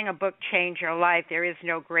 Saying a book changed your life, there is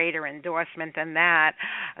no greater endorsement than that.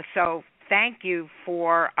 So thank you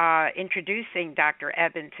for introducing Dr.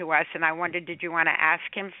 Eben to us. And I wondered, did you want to ask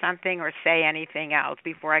him something or say anything else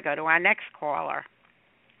before I go to our next caller?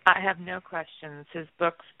 I have no questions. His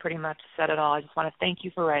books pretty much said it all. I just want to thank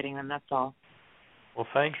you for writing them. That's all. Well,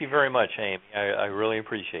 thank you very much, Amy. I really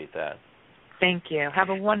appreciate that. Thank you. Have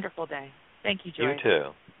a wonderful day. Thank you, Joyce. You too.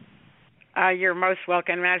 You're most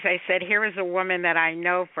welcome. As I said, here is a woman that I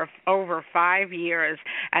know for over 5 years,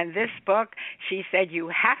 and this book, she said, you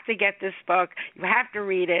have to get this book, you have to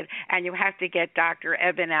read it, and you have to get Dr.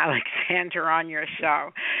 Eben Alexander on your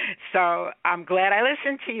show. So I'm glad I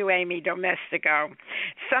listened to you, Amy Domestico.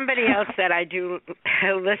 Somebody else that I do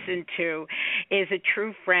listen to is a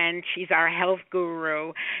true friend. She's our health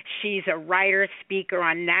guru. She's a writer, speaker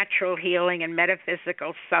on natural healing and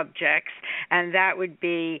metaphysical subjects, and that would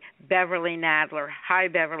be Beverly Nadler. Hi,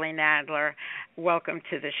 Beverly Nadler. Welcome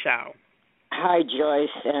to the show. Hi,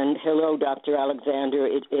 Joyce, and hello, Dr. Alexander.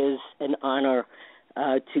 It is an honor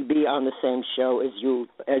to be on the same show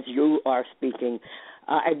as you are speaking.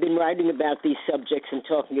 I've been writing about these subjects and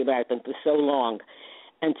talking about them for so long,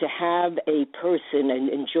 and to have a person,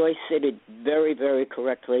 and Joyce said it very, very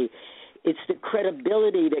correctly, it's the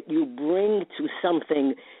credibility that you bring to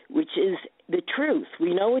something which is the truth.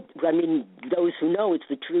 We know it. I mean, those who know it's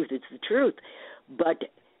the truth, it's the truth. But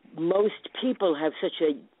most people have such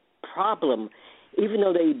a problem, even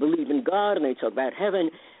though they believe in God and they talk about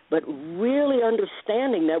heaven, but really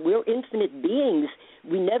understanding that we're infinite beings,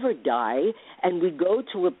 we never die, and we go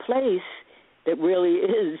to a place that really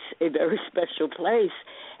is a very special place.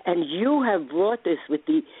 And you have brought this with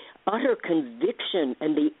the utter conviction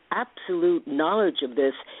and the absolute knowledge of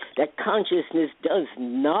this, that consciousness does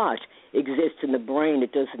not exist in the brain.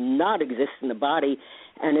 It does not exist in the body.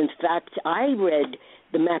 And in fact, I read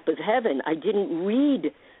The Map of Heaven. I didn't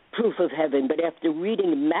read Proof of Heaven, but after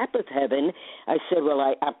reading Map of Heaven, I said, well,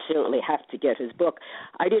 I absolutely have to get his book.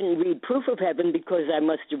 I didn't read Proof of Heaven because I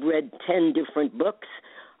must have read 10 different books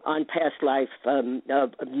on past life of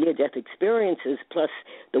near-death experiences, plus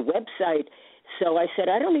the website. So I said,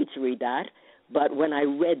 I don't need to read that. But when I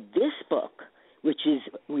read this book, which is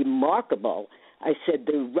remarkable, I said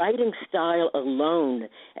the writing style alone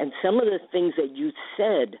and some of the things that you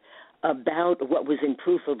said about what was in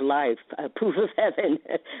Proof of Life, Proof of Heaven,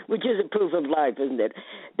 which is a proof of life, isn't it?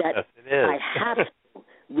 That yes, it is. I have to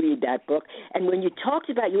read that book. And when you talked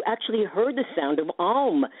about, you actually heard the sound of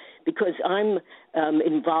Om, because I'm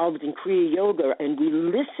involved in Kriya Yoga, and we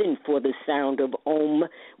listen for the sound of Om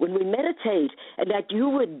when we meditate, and that you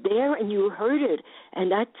were there and you heard it,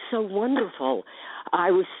 and that's so wonderful. I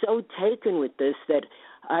was so taken with this that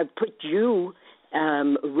I put you,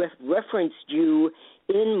 referenced you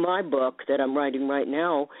in my book that I'm writing right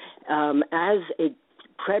now as a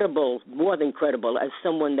credible, more than credible, as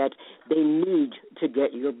someone that they need to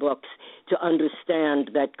get your books to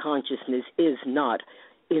understand that consciousness is not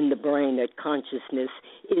in the brain, that consciousness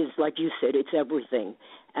is, like you said, it's everything.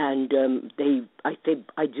 And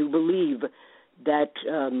I do believe that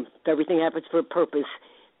everything happens for a purpose.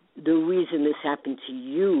 The reason this happened to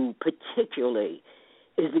you particularly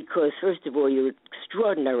is because, first of all, you're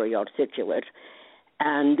extraordinarily articulate,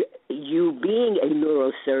 and you being a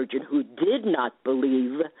neurosurgeon who did not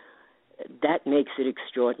believe, that makes it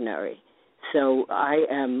extraordinary. So I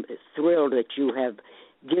am thrilled that you have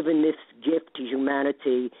given this gift to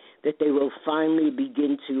humanity, that they will finally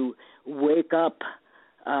begin to wake up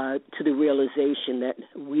to the realization that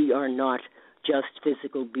we are not just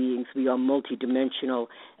physical beings. We are multidimensional,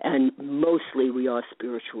 and mostly we are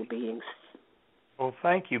spiritual beings. Well,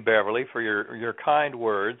 thank you, Beverly, for your kind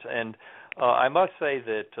words. And I must say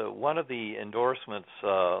that one of the endorsements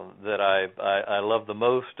that I love the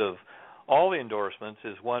most of all the endorsements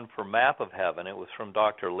is one for Map of Heaven. It was from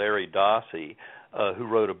Dr. Larry Dossey, who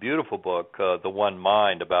wrote a beautiful book, The One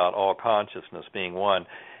Mind, about all consciousness being one.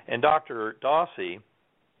 And Dr. Dossey,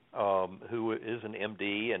 who is an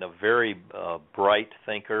MD and a very bright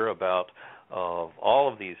thinker about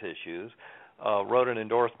all of these issues, wrote an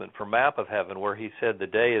endorsement for Map of Heaven where he said the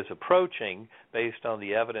day is approaching, based on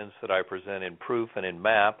the evidence that I present in Proof and in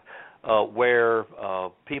Map, where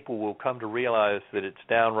people will come to realize that it's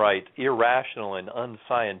downright irrational and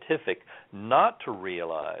unscientific not to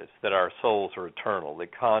realize that our souls are eternal, that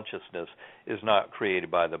consciousness is not created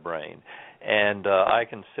by the brain. And I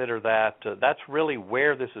consider that that's really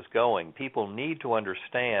where this is going. People need to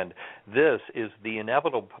understand this is the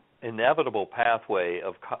inevitable pathway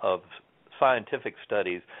of scientific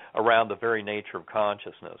studies around the very nature of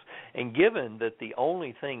consciousness. And given that the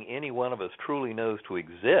only thing any one of us truly knows to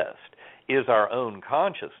exist is our own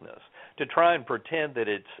consciousness, to try and pretend that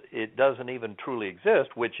it doesn't even truly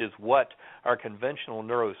exist, which is what our conventional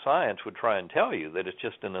neuroscience would try and tell you, that it's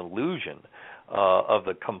just an illusion of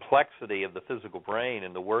the complexity of the physical brain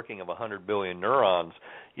and the working of 100 billion neurons,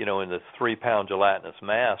 in this 3-pound gelatinous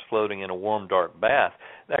mass floating in a warm, dark bath.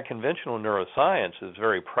 That conventional neuroscience is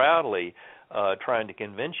very proudly trying to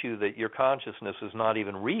convince you that your consciousness is not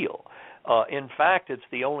even real. In fact, it's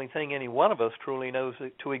the only thing any one of us truly knows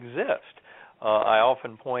to exist. I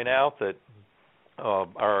often point out that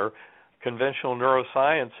our conventional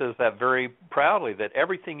neuroscience says that very proudly, that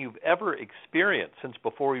everything you've ever experienced since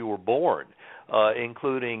before you were born,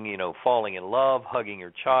 including, falling in love, hugging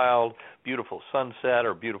your child, beautiful sunset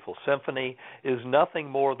or beautiful symphony, is nothing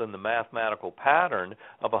more than the mathematical pattern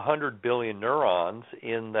of 100 billion neurons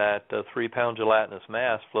in that 3-pound gelatinous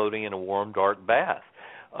mass floating in a warm, dark bath.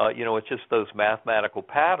 It's just those mathematical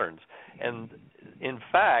patterns. And in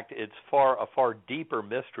fact, it's a far deeper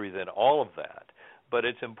mystery than all of that. But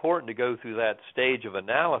it's important to go through that stage of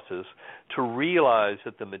analysis to realize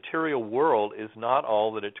that the material world is not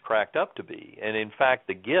all that it's cracked up to be. And in fact,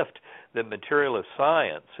 the gift that materialist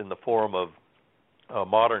science, in the form of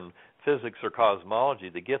modern physics or cosmology,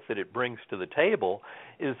 the gift that it brings to the table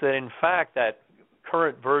is that in fact that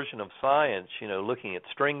current version of science, looking at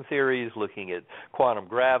string theories, looking at quantum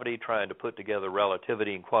gravity, trying to put together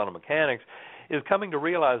relativity and quantum mechanics, is coming to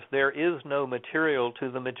realize there is no material to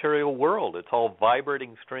the material world. It's all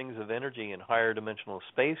vibrating strings of energy in higher dimensional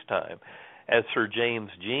space-time. As Sir James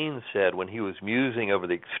Jeans said when he was musing over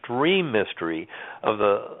the extreme mystery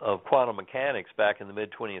of quantum mechanics back in the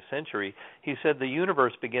mid-20th century, he said the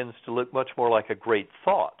universe begins to look much more like a great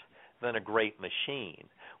thought than a great machine.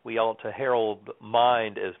 We ought to herald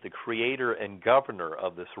mind as the creator and governor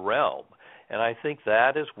of this realm. And I think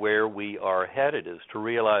that is where we are headed, is to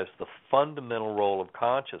realize the fundamental role of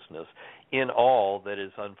consciousness in all that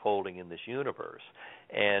is unfolding in this universe.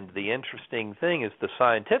 And the interesting thing is the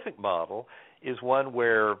scientific model is one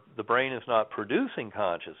where the brain is not producing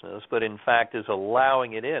consciousness, but in fact is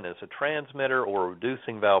allowing it in as a transmitter or a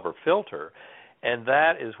reducing valve or filter. And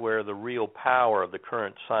that is where the real power of the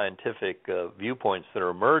current scientific viewpoints that are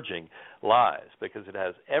emerging lies, because it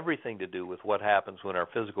has everything to do with what happens when our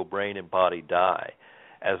physical brain and body die.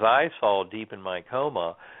 As I saw deep in my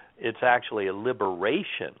coma, it's actually a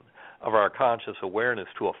liberation of our conscious awareness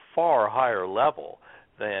to a far higher level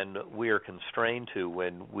than we are constrained to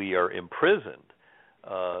when we are imprisoned,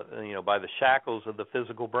 by the shackles of the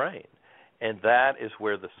physical brain. And that is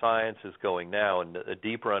where the science is going now, and a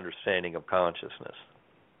deeper understanding of consciousness.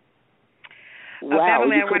 Wow,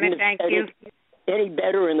 Beverly, you I want to thank you. Any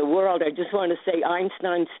better in the world. I just want to say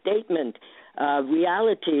Einstein's statement,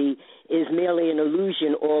 reality is merely an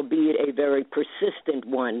illusion, albeit a very persistent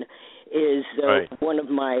one, is one of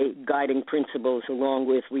my guiding principles, along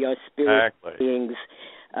with we are spirit beings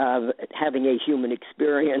having a human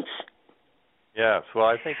experience. Yes, well,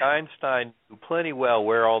 I think Einstein knew plenty well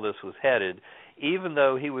where all this was headed, even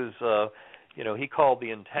though he was, he called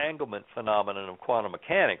the entanglement phenomenon of quantum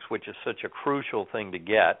mechanics, which is such a crucial thing to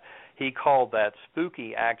get. He called that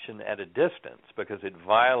spooky action at a distance because it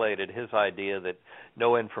violated his idea that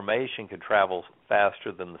no information could travel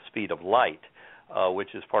faster than the speed of light,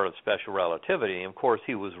 which is part of special relativity. And, of course,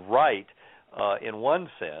 he was right. In one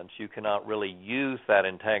sense, you cannot really use that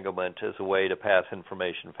entanglement as a way to pass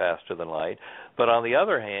information faster than light. But on the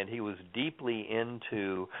other hand, he was deeply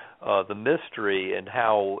into the mystery and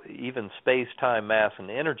how even space, time, mass, and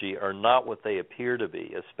energy are not what they appear to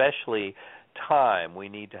be, especially time. We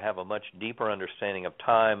need to have a much deeper understanding of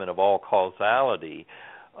time and of all causality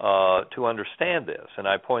to understand this. And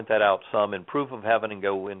I point that out some in Proof of Heaven and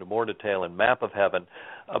go into more detail in Map of Heaven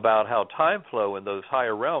about how time flow in those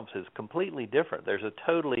higher realms is completely different. There's a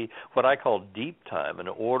totally, what I call deep time, an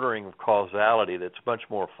ordering of causality that's much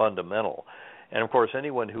more fundamental. And, of course,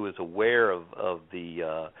 anyone who is aware of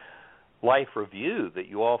the life review that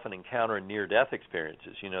you often encounter in near-death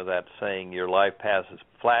experiences, you know that saying, your life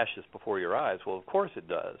flashes before your eyes. Well, of course it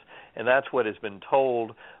does. And that's what has been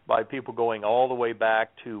told by people going all the way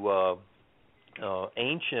back to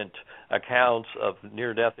ancient accounts of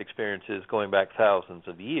near-death experiences going back thousands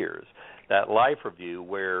of years. That life review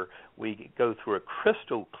where we go through a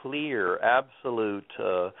crystal clear, absolute,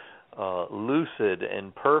 lucid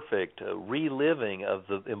and perfect reliving of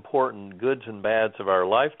the important goods and bads of our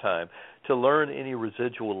lifetime to learn any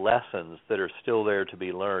residual lessons that are still there to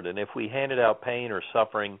be learned. And if we handed out pain or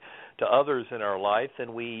suffering to others in our life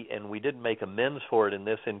and we didn't make amends for it in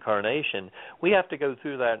this incarnation, we have to go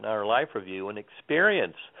through that in our life review and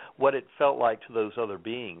experience what it felt like to those other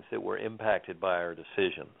beings that were impacted by our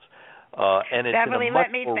decisions. And it's Beverly,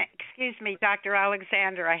 excuse me, Dr.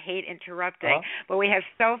 Alexander, I hate interrupting, but we have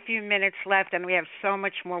so few minutes left and we have so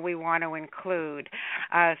much more we want to include.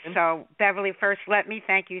 So, Beverly, first, let me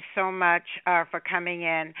thank you so much for coming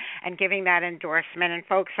in and giving that endorsement. And,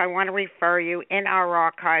 folks, I want to refer you in our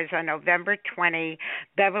archives on November 20.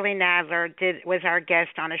 Beverly Nadler was our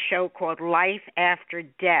guest on a show called Life After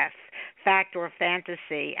Death, Fact or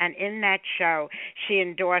Fantasy, and in that show she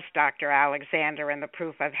endorsed Dr. Alexander and the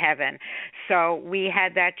Proof of Heaven. So we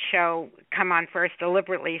had that show come on first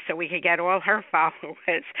deliberately so we could get all her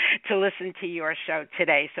followers to listen to your show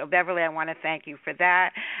today. So Beverly, I want to thank you for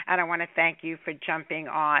that, and I want to thank you for jumping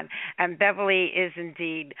on. And Beverly is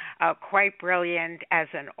indeed quite brilliant as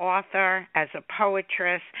an author, as a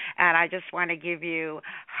poetess, and I just want to give you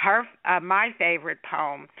her my favorite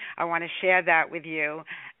poem. I want to share that with you,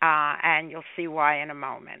 and you'll see why in a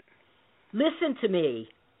moment. Listen to me.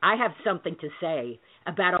 I have something to say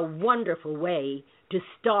about a wonderful way to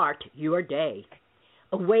start your day,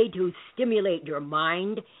 a way to stimulate your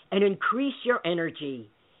mind and increase your energy,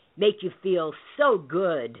 make you feel so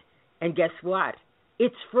good. And guess what?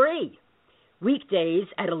 It's free. Weekdays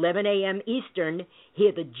at 11 a.m. Eastern,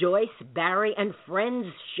 hear the Joyce, Barry, and Friends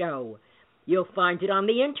show. You'll find it on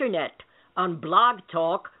the Internet, on Blog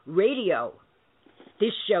Talk Radio.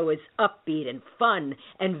 This show is upbeat and fun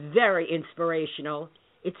and very inspirational.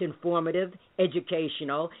 It's informative,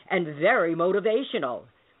 educational, and very motivational.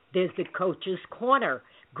 There's the Coach's Corner,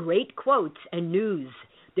 great quotes and news.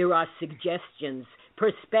 There are suggestions,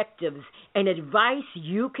 perspectives, and advice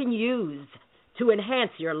you can use to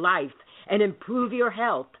enhance your life and improve your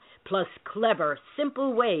health, plus clever,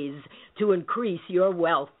 simple ways to increase your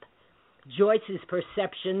wealth. Joyce's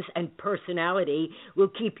perceptions and personality will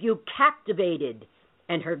keep you captivated,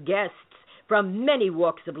 and her guests from many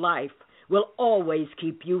walks of life will always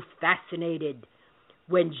keep you fascinated.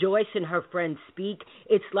 When Joyce and her friends speak,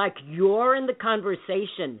 it's like you're in the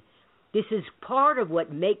conversation. This is part of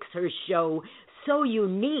what makes her show so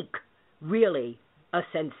unique, really a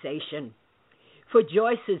sensation. For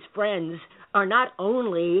Joyce's friends are not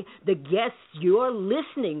only the guests you're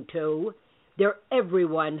listening to, they're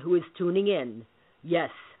everyone who is tuning in.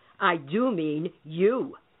 Yes, I do mean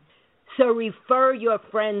you. So refer your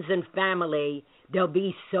friends and family. They'll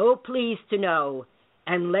be so pleased to know.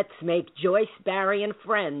 And let's make Joyce, Barry, and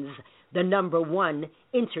Friends the #1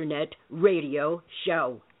 Internet radio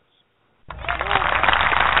show.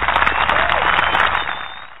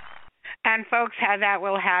 And, folks, how that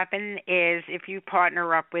will happen is if you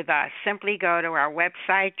partner up with us. Simply go to our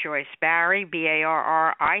website, Joyce Barry,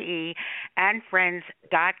 Barrie, and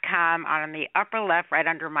friends.com. On the upper left, right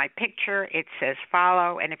under my picture, it says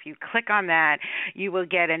follow. And if you click on that, you will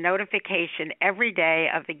get a notification every day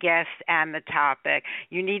of the guest and the topic.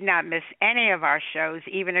 You need not miss any of our shows,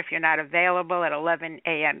 even if you're not available at 11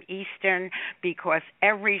 a.m. Eastern, because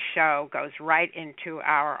every show goes right into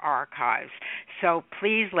our archives. So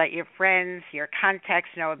please let your friends, your contacts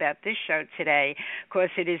know about this show today, because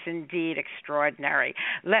it is indeed extraordinary.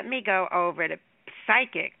 Let me go over to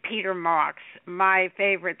psychic Peter Marks, my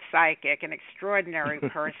favorite psychic, an extraordinary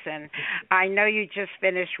person. I know you just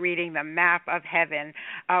finished reading the Map of Heaven.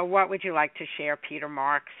 What would you like to share, Peter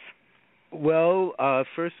Marks? Well,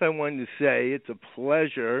 first I wanted to say it's a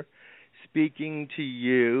pleasure speaking to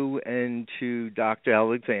you and to Dr.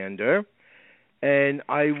 Alexander. And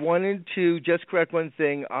I wanted to just correct one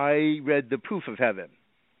thing. I read The Proof of Heaven.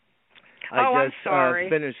 I'm sorry.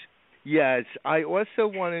 Finished. Yes. I also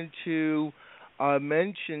wanted to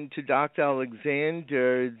mention to Dr.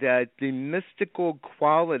 Alexander that the mystical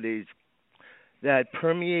qualities that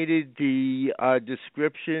permeated the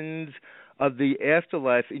descriptions of the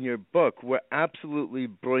afterlife in your book were absolutely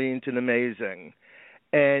brilliant and amazing.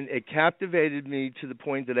 And it captivated me to the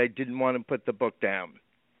point that I didn't want to put the book down.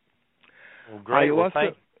 Well, great. Thank you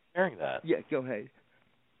for sharing that. Yeah, go ahead.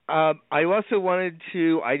 I also wanted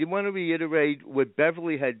to, I didn't want to reiterate what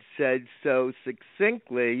Beverly had said so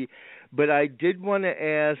succinctly, but I did want to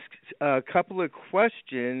ask a couple of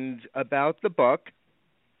questions about the book.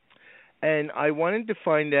 And I wanted to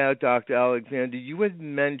find out, Dr. Alexander, you had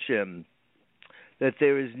mentioned that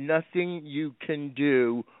there is nothing you can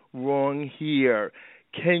do wrong here.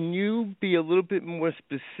 Can you be a little bit more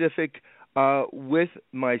specific with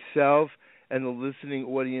myself and the listening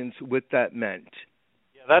audience what that meant?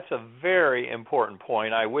 Yeah, that's a very important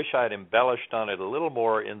point. I wish I had embellished on it a little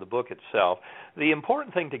more in the book itself. The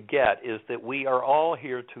important thing to get is that we are all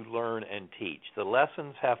here to learn and teach. The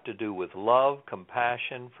lessons have to do with love,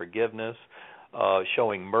 compassion, forgiveness,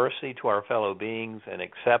 showing mercy to our fellow beings, and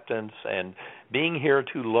acceptance, and being here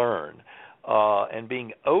to learn, and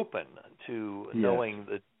being open to knowing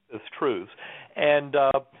the truth. And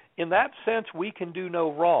in that sense, we can do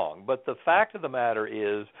no wrong. But the fact of the matter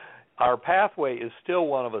is, our pathway is still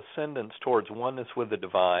one of ascendance towards oneness with the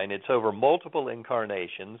divine. It's over multiple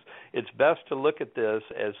incarnations. It's best to look at this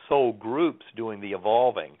as soul groups doing the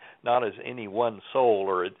evolving, not as any one soul,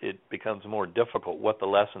 or it becomes more difficult what the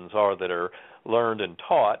lessons are that are learned and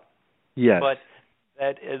taught. Yes. But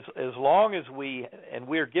that as long as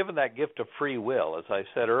we're given that gift of free will, as I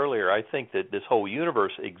said earlier, I think that this whole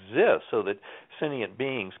universe exists so that sentient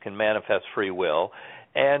beings can manifest free will.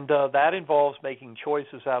 And that involves making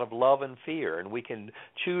choices out of love and fear. And we can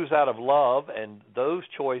choose out of love, and those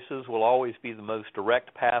choices will always be the most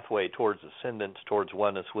direct pathway towards ascendance, towards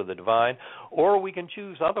oneness with the divine, or we can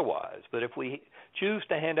choose otherwise. But if we choose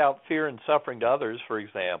to hand out fear and suffering to others, for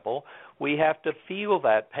example, we have to feel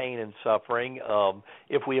that pain and suffering.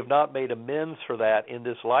 If we have not made amends for that in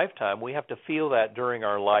this lifetime, we have to feel that during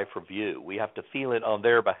our life review. We have to feel it on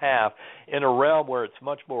their behalf in a realm where it's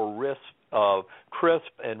much more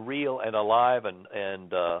crisp and real and alive,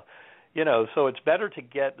 and so it's better to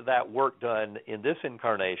get that work done in this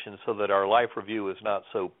incarnation so that our life review is not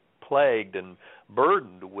so plagued and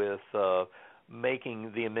burdened with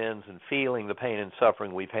making the amends and feeling the pain and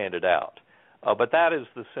suffering we've handed out. But that is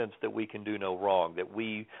the sense that we can do no wrong, that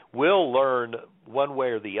we will learn one way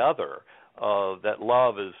or the other that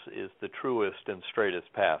love is the truest and straightest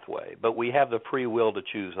pathway. But we have the free will to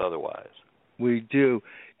choose otherwise. We do.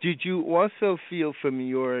 Did you also feel from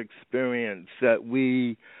your experience that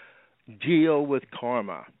we deal with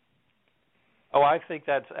karma? Oh, I think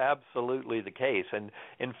that's absolutely the case. And,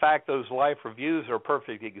 in fact, those life reviews are a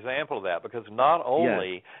perfect example of that, because not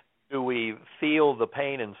only do we feel the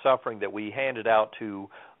pain and suffering that we handed out to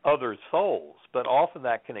other souls, but often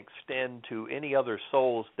that can extend to any other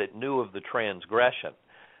souls that knew of the transgression.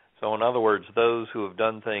 So, in other words, those who have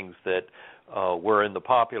done things that were in the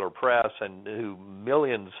popular press and who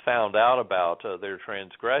millions found out about their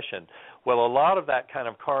transgression, well, a lot of that kind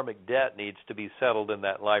of karmic debt needs to be settled in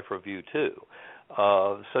that life review too.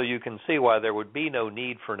 So you can see why there would be no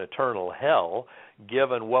need for an eternal hell,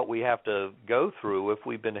 given what we have to go through if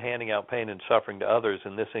we've been handing out pain and suffering to others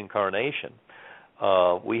in this incarnation.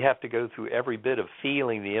 We have to go through every bit of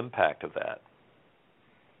feeling the impact of that.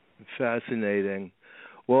 Fascinating.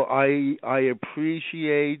 Well, I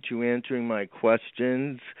appreciate you answering my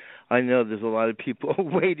questions. I know there's a lot of people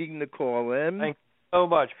waiting to call in. Thank you so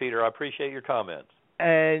much, Peter. I appreciate your comments.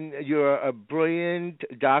 And you're a brilliant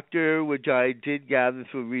doctor, which I did gather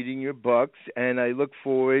through reading your books, and I look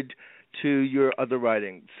forward to your other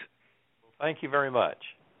writings. Thank you very much.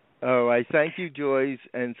 All right. Thank you, Joyce,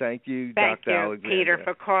 and thank you, Dr. Alexander. Thank you, Peter,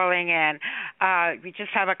 for calling in. We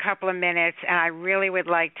just have a couple of minutes, and I really would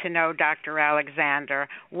like to know, Dr. Alexander,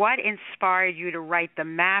 what inspired you to write The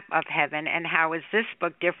Map of Heaven, and how is this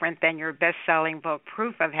book different than your best-selling book,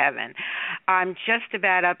 Proof of Heaven? I'm just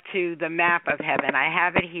about up to The Map of Heaven. I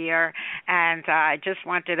have it here, and I just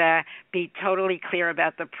wanted to be totally clear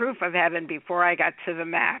about the Proof of Heaven before I got to the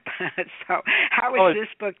map. So how is this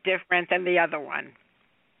book different than the other one?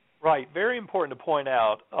 Right. Very important to point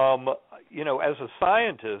out, as a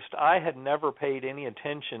scientist, I had never paid any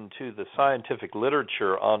attention to the scientific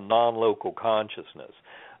literature on non-local consciousness.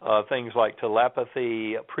 Things like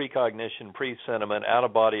telepathy, precognition, presentiment,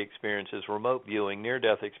 out-of-body experiences, remote viewing,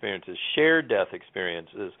 near-death experiences, shared death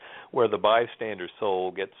experiences, where the bystander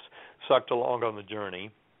soul gets sucked along on the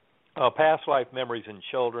journey, past life memories in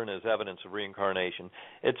children as evidence of reincarnation,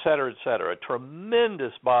 et cetera, et cetera. A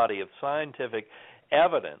tremendous body of scientific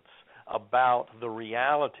evidence about the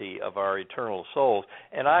reality of our eternal souls.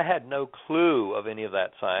 And I had no clue of any of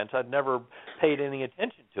that science. I'd never paid any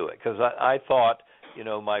attention to it because I thought,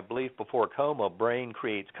 my belief before coma, brain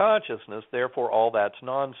creates consciousness, therefore all that's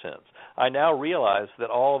nonsense. I now realize that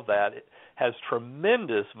all of that has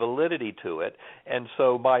tremendous validity to it, and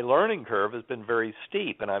so my learning curve has been very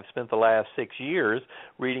steep, and I've spent the last 6 years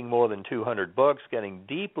reading more than 200 books, getting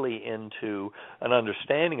deeply into an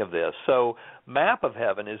understanding of this. So Map of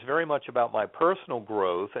Heaven is very much about my personal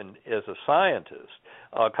growth and as a scientist,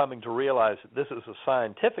 coming to realize that this is a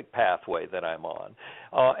scientific pathway that I'm on.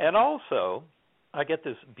 And also, I get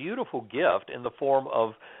this beautiful gift in the form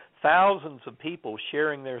of thousands of people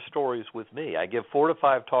sharing their stories with me. I give 4 to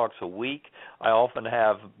 5 talks a week. I often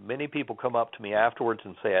have many people come up to me afterwards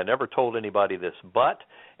and say, I never told anybody this,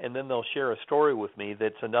 and then they'll share a story with me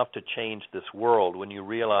that's enough to change this world when you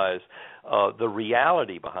realize the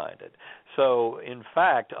reality behind it. So, in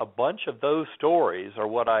fact, a bunch of those stories are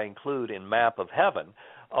what I include in Map of Heaven.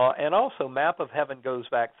 And also, Map of Heaven goes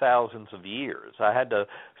back thousands of years. I had to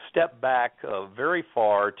step back very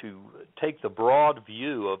far to take the broad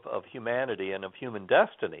view of humanity and of human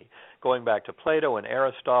destiny, going back to Plato and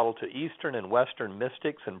Aristotle, to Eastern and Western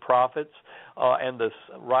mystics and prophets, and the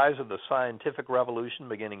rise of the scientific revolution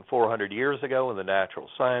beginning 400 years ago in the natural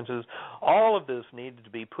sciences. All of this needed to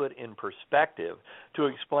be put in perspective to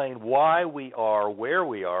explain why we are where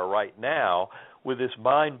we are right now with this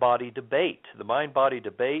mind-body debate. The mind-body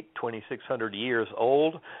debate, 2,600 years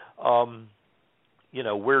old,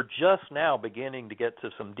 we're just now beginning to get to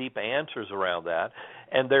some deep answers around that,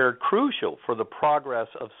 and they're crucial for the progress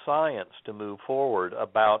of science to move forward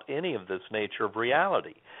about any of this nature of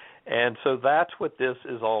reality. And so that's what this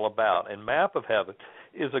is all about. And Map of Heaven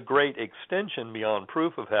is a great extension beyond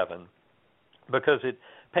Proof of Heaven because it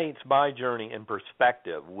paints my journey in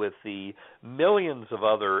perspective with the millions of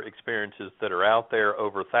other experiences that are out there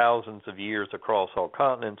over thousands of years across all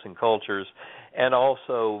continents and cultures, and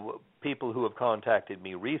also people who have contacted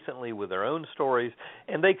me recently with their own stories,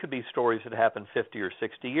 and they could be stories that happened 50 or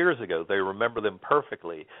 60 years ago. They remember them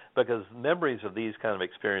perfectly because memories of these kind of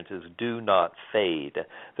experiences do not fade.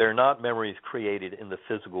 They're not memories created in the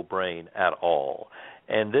physical brain at all.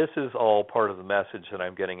 And this is all part of the message that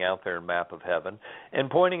I'm getting out there in Map of Heaven, and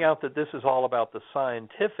pointing out that this is all about the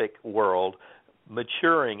scientific world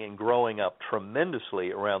maturing and growing up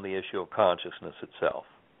tremendously around the issue of consciousness itself.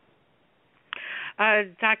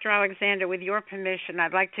 Dr. Alexander, with your permission,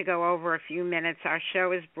 I'd like to go over a few minutes. Our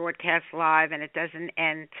show is broadcast live, and it doesn't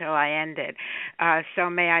end till I end it. So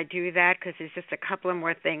may I do that? Because there's just a couple of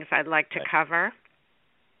more things I'd like to cover.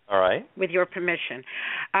 All right. With your permission.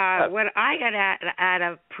 What I got out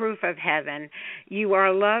of Proof of Heaven, you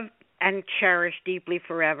are loved and cherished deeply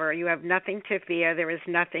forever. You have nothing to fear. There is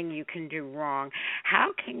nothing you can do wrong. How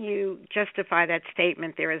can you justify that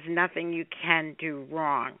statement, there is nothing you can do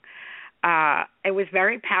wrong? It was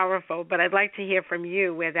very powerful, but I'd like to hear from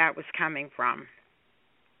you where that was coming from.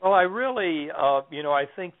 Well, I really, I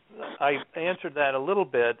think I answered that a little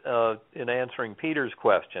bit in answering Peter's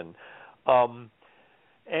question.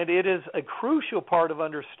 And it is a crucial part of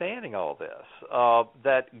understanding all this,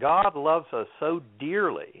 that God loves us so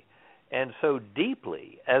dearly and so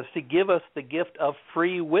deeply as to give us the gift of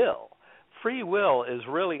free will. Free will is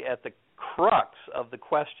really at the crux of the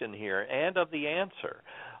question here and of the answer.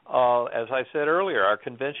 As I said earlier, our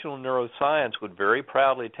conventional neuroscience would very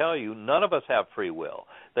proudly tell you none of us have free will.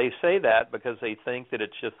 They say that because they think that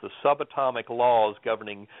it's just the subatomic laws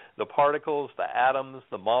governing the particles, the atoms,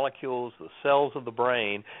 the molecules, the cells of the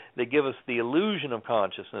brain that give us the illusion of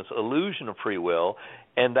consciousness, illusion of free will,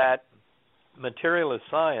 and that materialist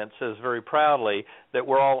science says very proudly that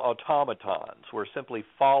we're all automatons. We're simply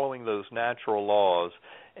following those natural laws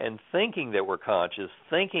and thinking that we're conscious,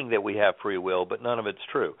 thinking that we have free will, but none of it's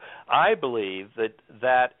true. I believe that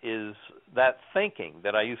thinking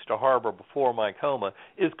that I used to harbor before my coma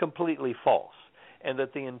is completely false, and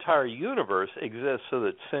that the entire universe exists so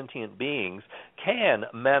that sentient beings can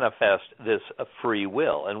manifest this free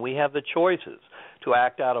will, and we have the choices to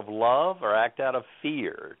act out of love or act out of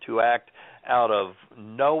fear, to act out of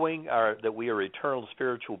knowing that we are eternal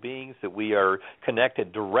spiritual beings, that we are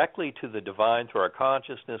connected directly to the divine through our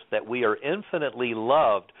consciousness, that we are infinitely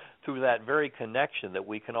loved through that very connection that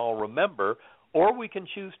we can all remember, or we can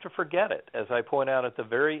choose to forget it. As I point out at the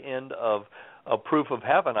very end of Proof of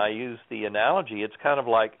Heaven, I use the analogy, it's kind of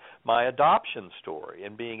like my adoption story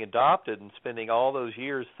and being adopted and spending all those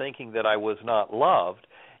years thinking that I was not loved,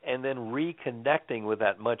 and then reconnecting with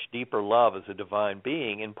that much deeper love as a divine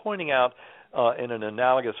being and pointing out in an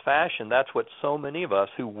analogous fashion, that's what so many of us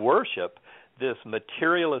who worship this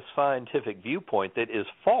materialist scientific viewpoint that is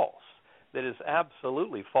false, that is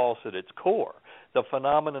absolutely false at its core. The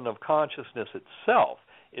phenomenon of consciousness itself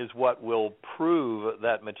is what will prove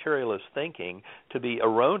that materialist thinking to be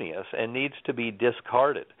erroneous and needs to be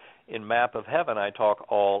discarded. In Map of Heaven, I talk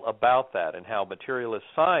all about that and how materialist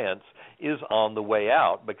science is on the way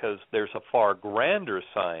out, because there's a far grander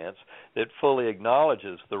science that fully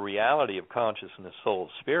acknowledges the reality of consciousness, soul,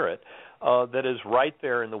 spirit, that is right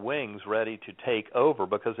there in the wings ready to take over,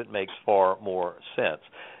 because it makes far more sense.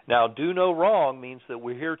 Now, do no wrong means that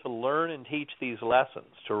we're here to learn and teach these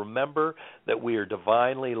lessons, to remember that we are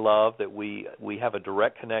divinely loved, that we have a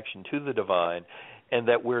direct connection to the divine, and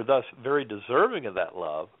that we're thus very deserving of that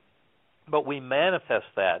love. But we manifest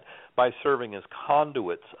that by serving as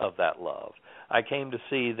conduits of that love. I came to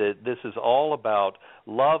see that this is all about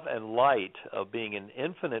love and light, of being an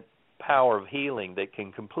infinite power of healing that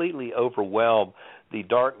can completely overwhelm the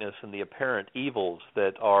darkness and the apparent evils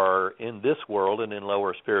that are in this world and in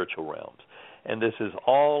lower spiritual realms. And this is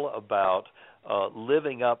all about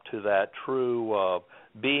living up to that true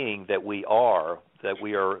being that we are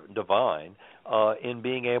divine, in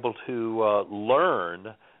being able to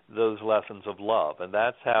learn those lessons of love. And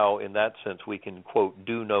that's how, in that sense, we can, quote,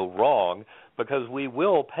 do no wrong, because we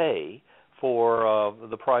will pay for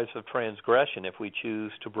the price of transgression if we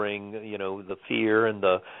choose to bring, the fear and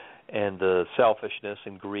the selfishness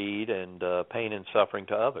and greed and pain and suffering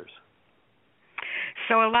to others.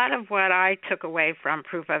 So a lot of what I took away from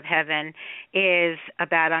Proof of Heaven is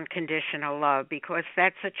about unconditional love, because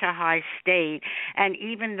that's such a high state. And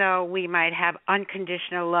even though we might have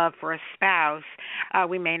unconditional love for a spouse,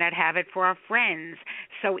 we may not have it for our friends.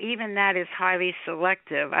 So even that is highly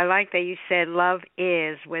selective. I like that you said love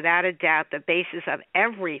is, without a doubt, the basis of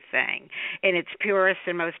everything. In its purest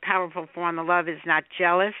and most powerful form, the love is not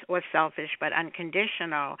jealous or selfish, but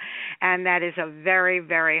unconditional. And that is a very,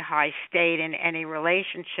 very high state in any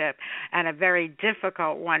relationship, and a very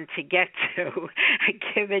difficult one to get to,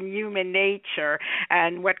 given human nature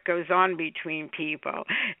and what goes on between people.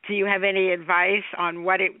 Do you have any advice on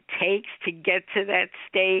what it takes to get to that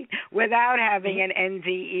state without having an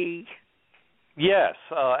NDE? Yes,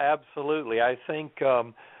 absolutely. I think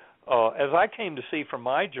as I came to see from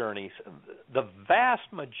my journeys, the vast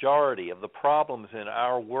majority of the problems in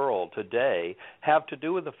our world today have to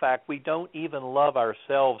do with the fact we don't even love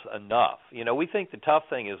ourselves enough. We think the tough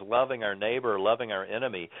thing is loving our neighbor or loving our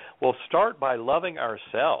enemy. Well, start by loving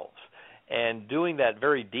ourselves. And doing that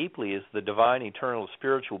very deeply as the divine, eternal,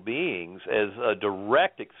 spiritual beings, as a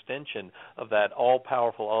direct extension of that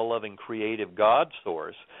all-powerful, all-loving, creative God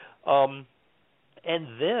source. And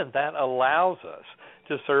then that allows us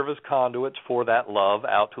to serve as conduits for that love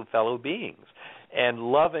out to fellow beings. And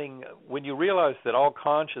loving, when you realize that all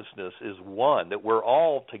consciousness is one, that we're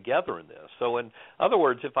all together in this. So in other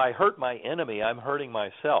words, if I hurt my enemy, I'm hurting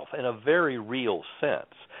myself in a very real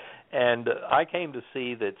sense. And I came to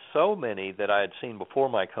see that so many that I had seen before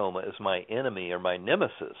my coma as my enemy or my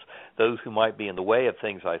nemesis, those who might be in the way of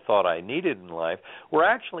things I thought I needed in life, were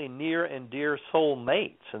actually near and dear soul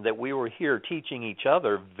mates, and that we were here teaching each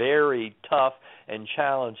other very tough and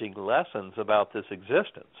challenging lessons about this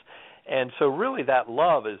existence. And so really that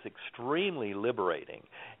love is extremely liberating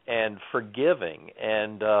and forgiving,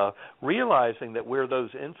 and realizing that we're those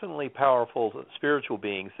infinitely powerful spiritual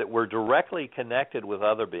beings, that we're directly connected with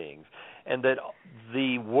other beings, and that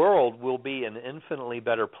the world will be an infinitely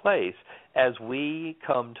better place as we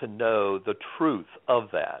come to know the truth of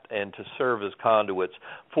that, and to serve as conduits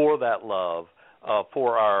for that love, of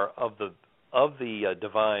the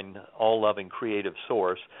divine, all-loving, creative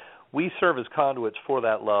source. We serve as conduits for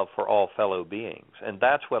that love for all fellow beings, and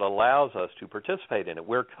that's what allows us to participate in it.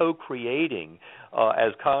 We're co-creating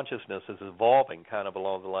as consciousness is evolving, kind of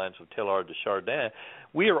along the lines of Teilhard de Chardin.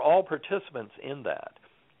 We are all participants in that,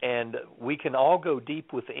 and we can all go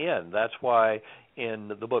deep within. That's why in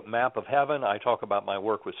the book Map of Heaven, I talk about my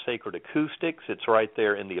work with sacred acoustics. It's right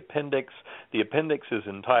there in the appendix. The appendix is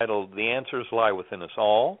entitled "The Answers Lie Within Us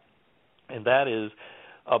All," and that is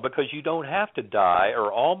because you don't have to die or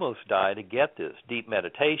almost die to get this. Deep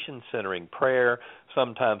meditation, centering prayer,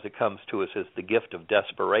 sometimes it comes to us as the gift of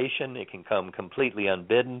desperation. It can come completely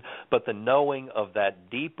unbidden, but the knowing of that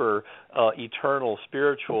deeper, eternal,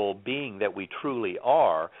 spiritual being that we truly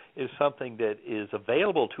are is something that is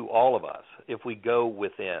available to all of us if we go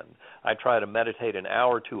within. I try to meditate an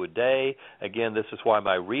hour or two a day. Again, this is why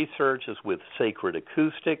my research is with sacred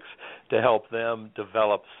acoustics, to help them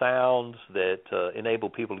develop sounds that enable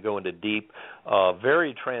people to go into deep,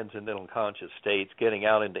 very transcendental conscious states, getting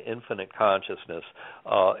out into infinite consciousness,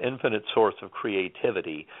 infinite source of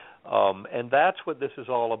creativity. And that's what this is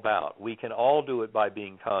all about. We can all do it by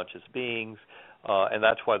being conscious beings. And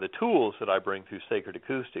that's why the tools that I bring through Sacred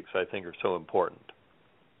Acoustics, I think, are so important.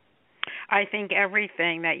 I think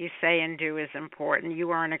everything that you say and do is important. You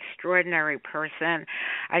are an extraordinary person.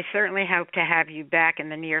 I certainly hope to have you back in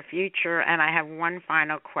the near future. And I have one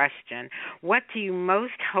final question. What do you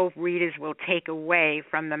most hope readers will take away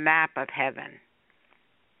from the map of heaven?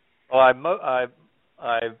 Well, I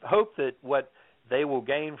hope that what they will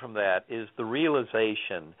gain from that is the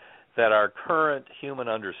realization that our current human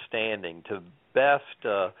understanding to best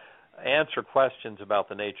answer questions about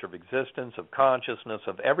the nature of existence, of consciousness,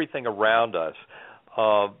 of everything around us,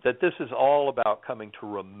 that this is all about coming to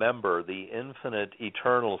remember the infinite,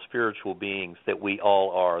 eternal spiritual beings that we all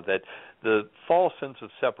are, that the false sense of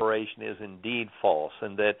separation is indeed false,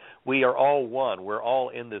 and that we are all one. We're all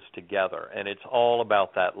in this together, and it's all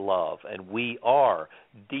about that love, and we are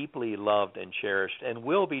deeply loved and cherished and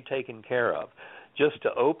will be taken care of. Just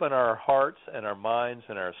to open our hearts and our minds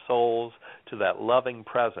and our souls to that loving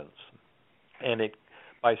presence. And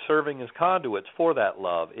by serving as conduits for that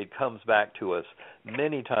love, it comes back to us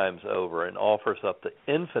many times over and offers up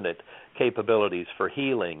the infinite capabilities for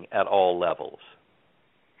healing at all levels.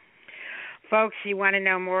 Folks, you want to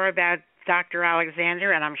know more about Dr.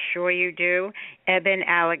 Alexander, and I'm sure you do. Eben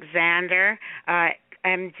Alexander,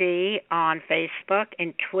 MD on Facebook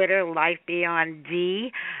and Twitter, Life Beyond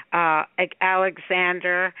D.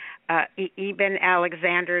 Alexander,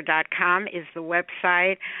 EbenAlexander.com is the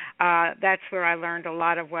website. That's where I learned a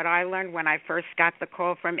lot of what I learned when I first got the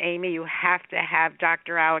call from Amy. You have to have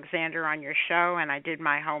Dr. Alexander on your show, and I did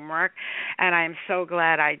my homework, and I'm so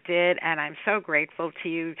glad I did, and I'm so grateful to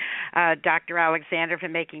you, Dr. Alexander, for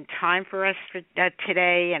making time for us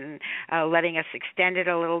today and letting us extend it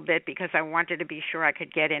a little bit because I wanted to be sure I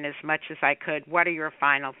could get in as much as I could. What are your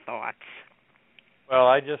final thoughts? Well,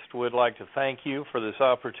 I just would like to thank you for this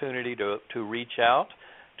opportunity to reach out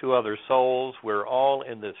to other souls. We're all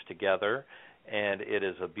in this together, and it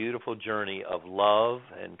is a beautiful journey of love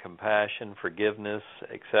and compassion, forgiveness,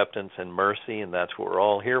 acceptance, and mercy, and that's what we're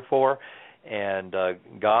all here for. And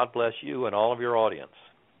God bless you and all of your audience.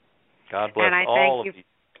 God bless all of you.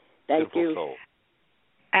 Thank you. Souls.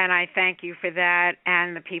 And I thank you for that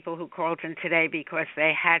and the people who called in today because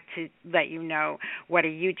they had to let you know what a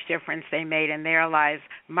huge difference they made in their lives.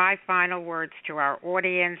 My final words to our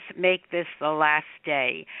audience, make this the last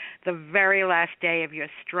day, the very last day of your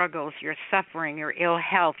struggles, your suffering, your ill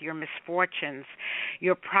health, your misfortunes,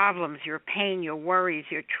 your problems, your pain, your worries,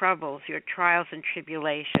 your troubles, your trials and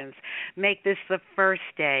tribulations. Make this the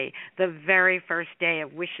first day, the very first day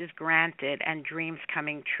of wishes granted and dreams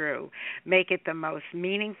coming true. Make it the most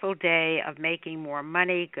meaningful day of making more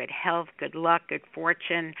money, good health, good luck, good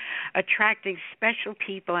fortune, attracting special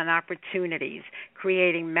people and opportunities,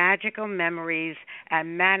 creating magical memories,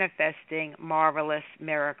 and manifesting marvelous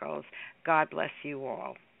miracles. God bless you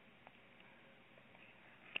all.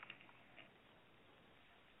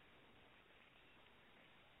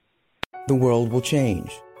 The world will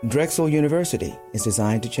change. Drexel University is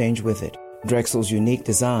designed to change with it. Drexel's unique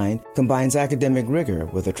design combines academic rigor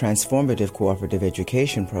with a transformative cooperative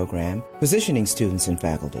education program, positioning students and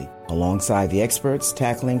faculty alongside the experts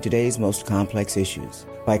tackling today's most complex issues.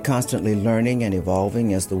 By constantly learning and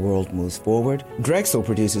evolving as the world moves forward, Drexel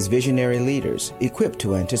produces visionary leaders equipped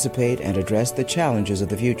to anticipate and address the challenges of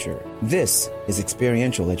the future. This is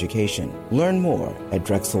experiential education. Learn more at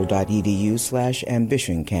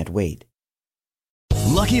drexel.edu/ambition can't wait.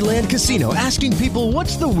 Lucky Land Casino, asking people,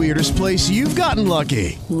 what's the weirdest place you've gotten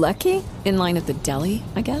lucky? Lucky? In line at the deli,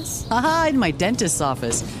 I guess? Aha, in my dentist's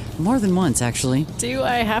office. More than once, actually. Do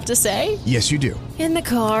I have to say? Yes, you do. In the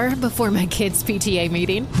car before my kids' PTA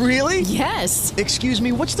meeting. Really? Yes. Excuse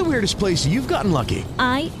me, what's the weirdest place you've gotten lucky?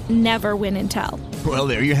 I never win and tell. Well,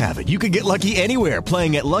 there you have it. You can get lucky anywhere,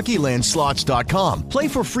 playing at LuckyLandSlots.com. Play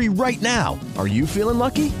for free right now. Are you feeling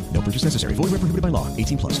lucky? No purchase necessary. Void where prohibited by law.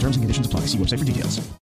 18+. Terms and conditions apply. See website for details.